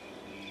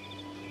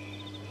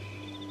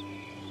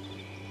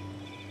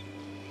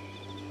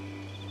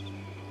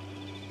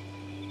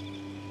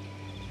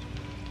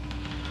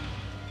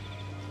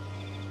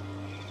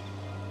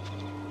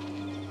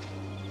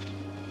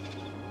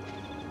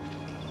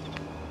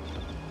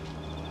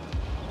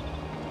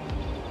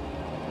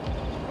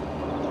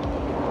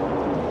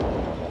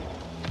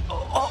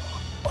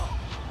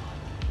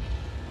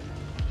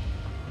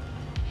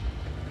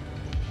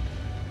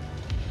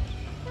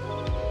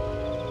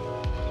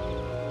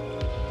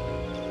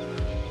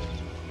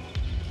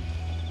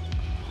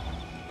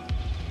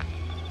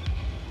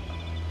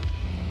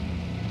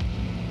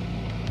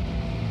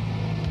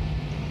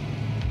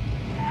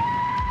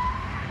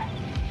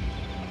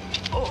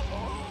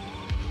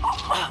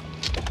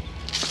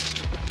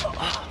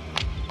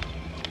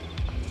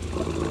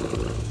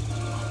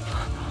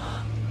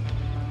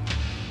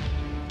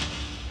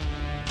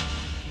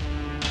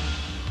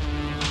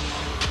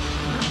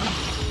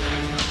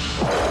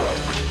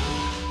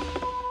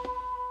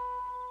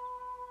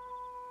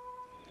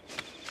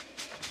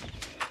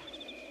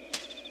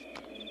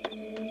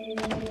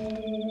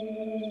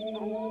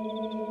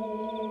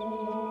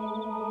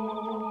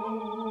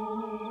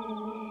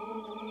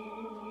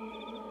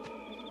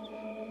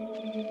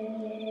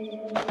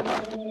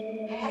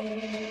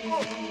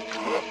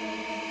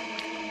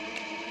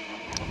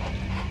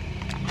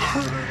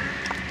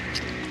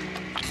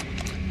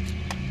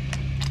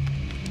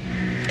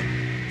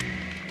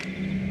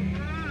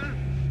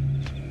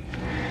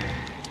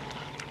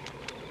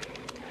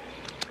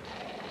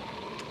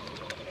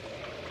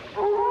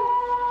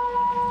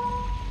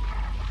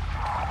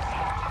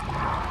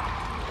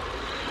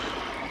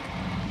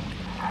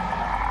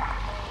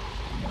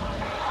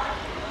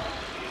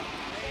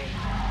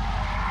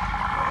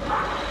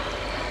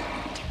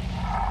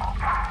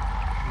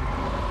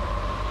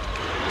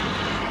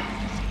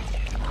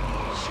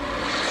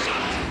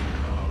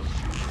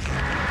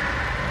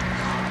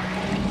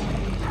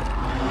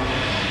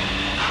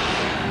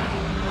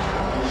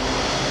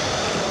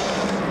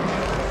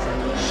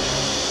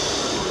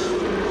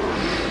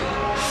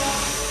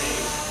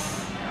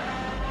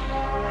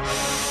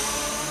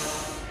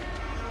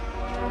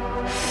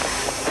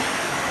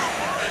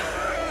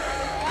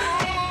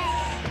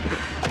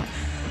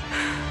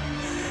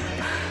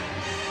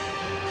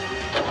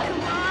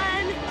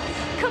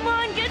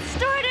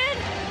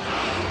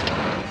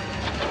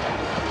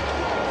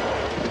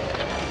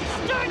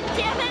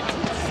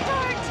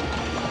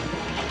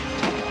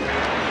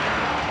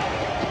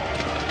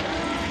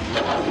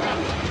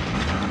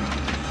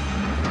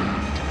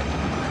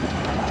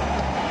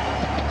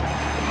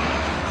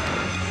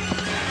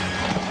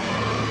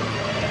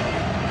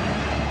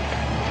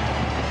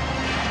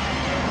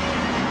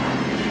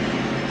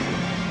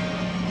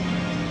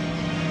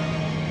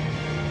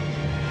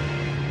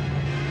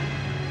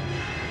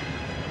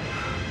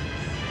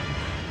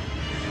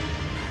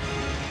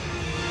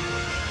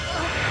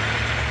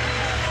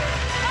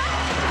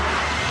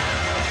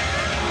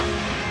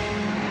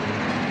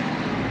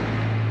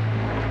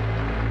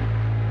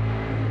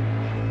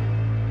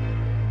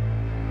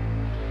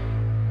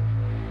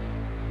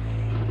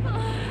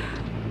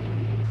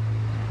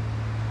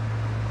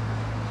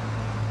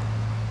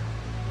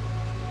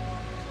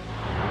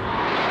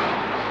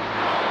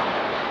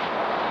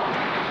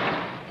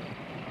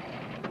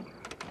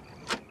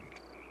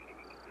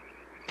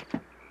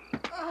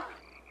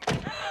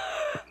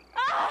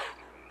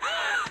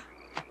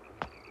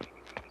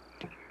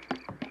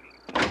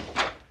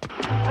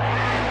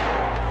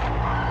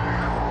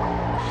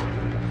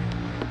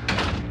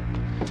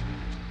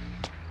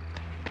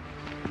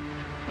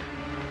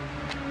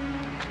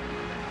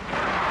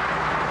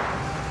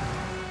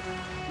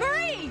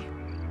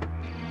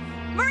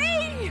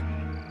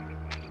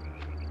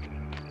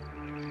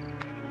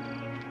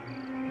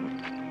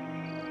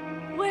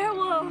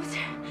 Ruth.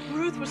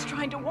 Ruth was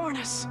trying to warn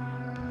us.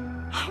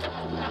 Go.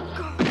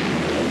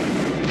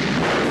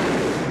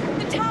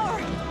 The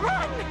tower!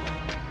 Run!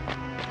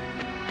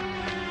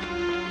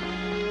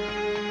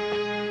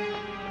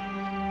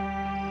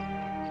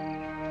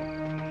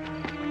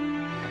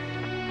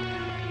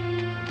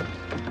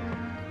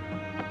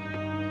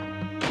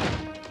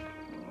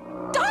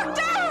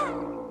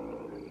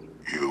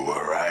 You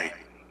were right,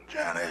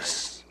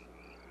 Janice.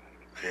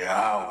 They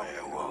are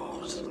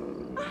werewolves.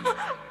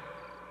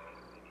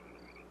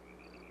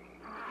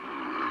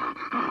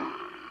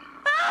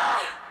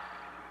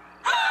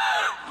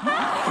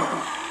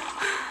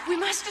 We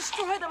must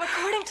destroy them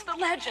according to the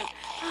legend.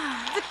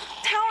 The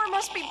tower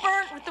must be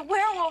burnt with the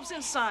werewolves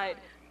inside.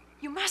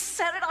 You must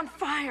set it on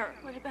fire.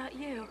 What about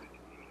you?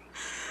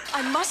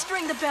 I must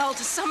ring the bell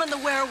to summon the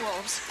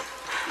werewolves.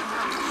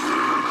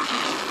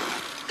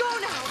 Go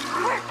now,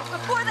 quick,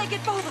 before they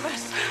get both of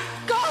us.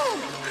 Go!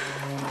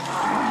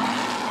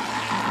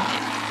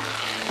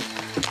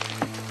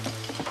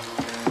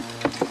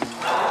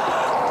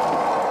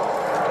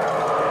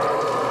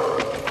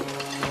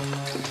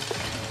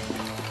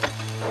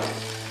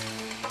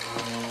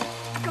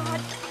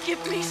 God,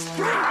 give me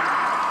strength.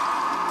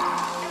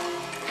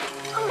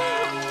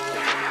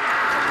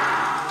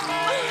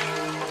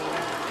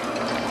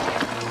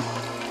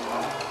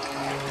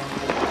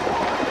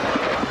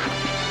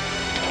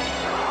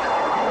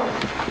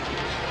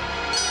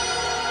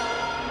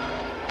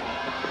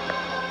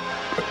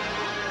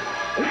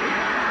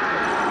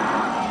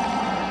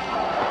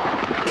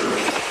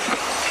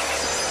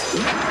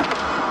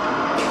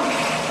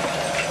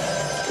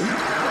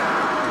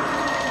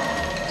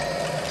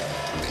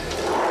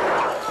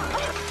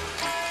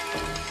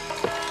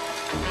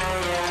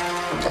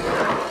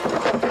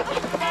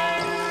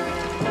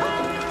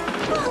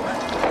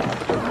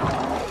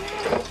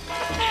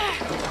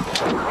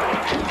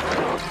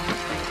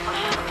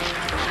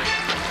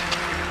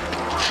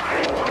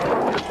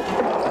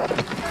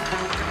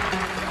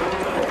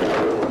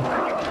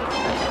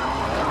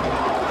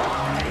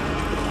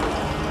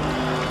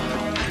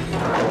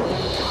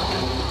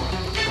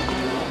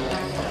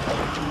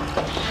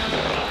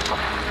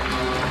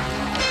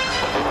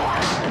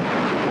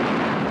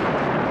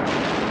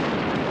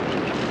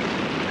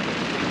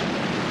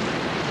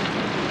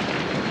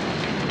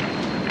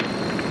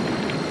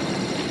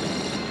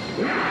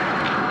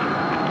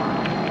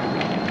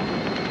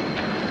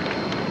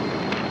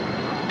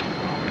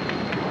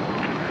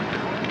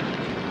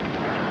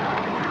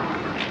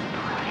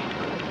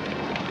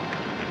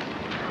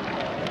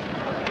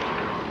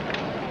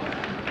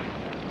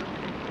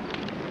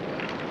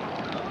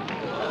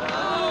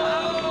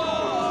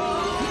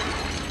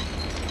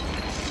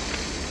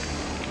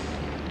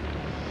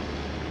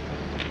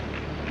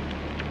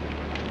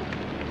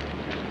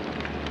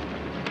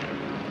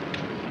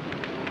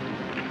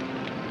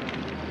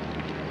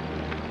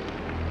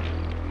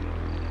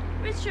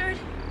 Richard.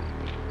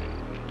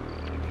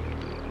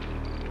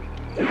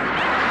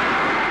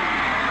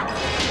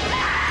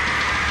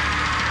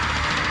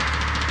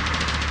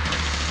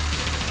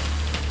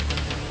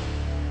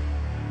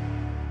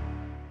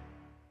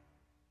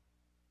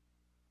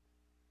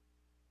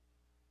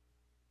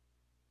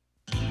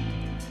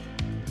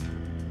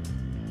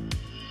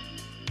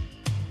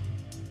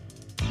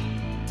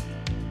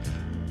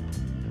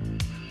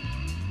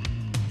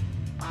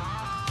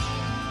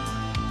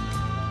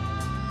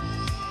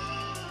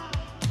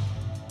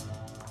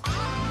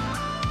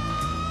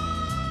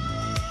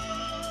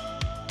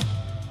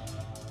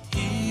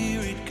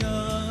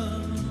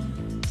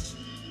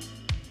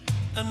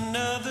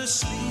 Another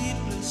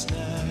sleepless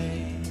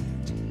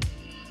night,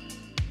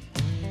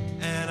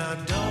 and I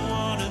don't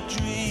want to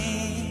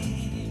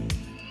dream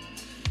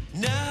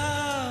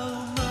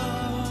no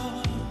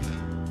more.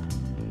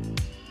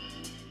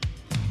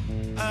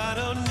 I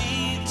don't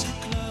need to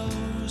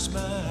close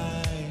my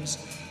eyes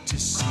to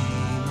see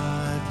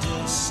my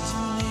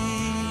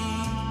destiny.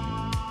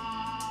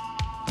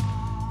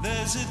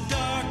 There's a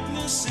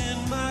darkness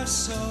in my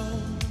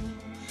soul.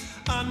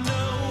 I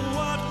know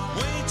what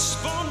waits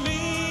for me.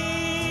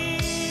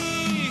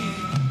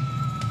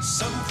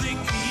 Something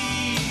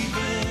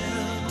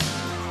evil,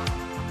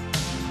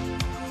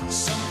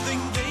 something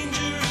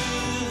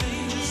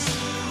dangerous,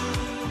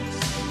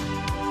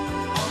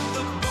 on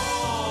the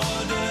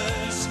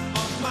borders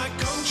of my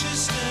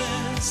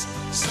consciousness,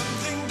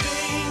 something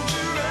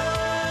dangerous.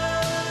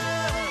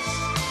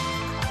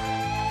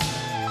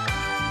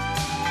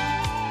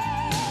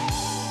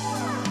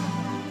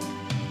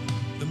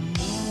 The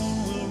moon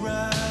will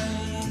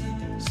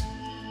rise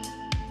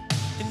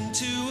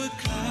into a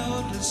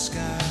cloudless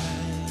sky,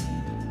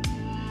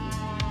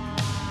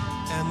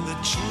 and the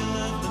chill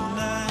of the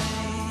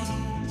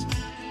night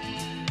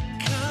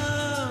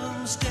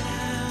comes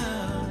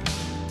down,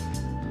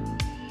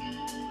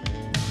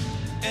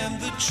 and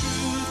the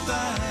truth I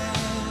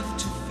have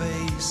to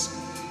face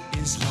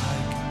is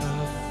like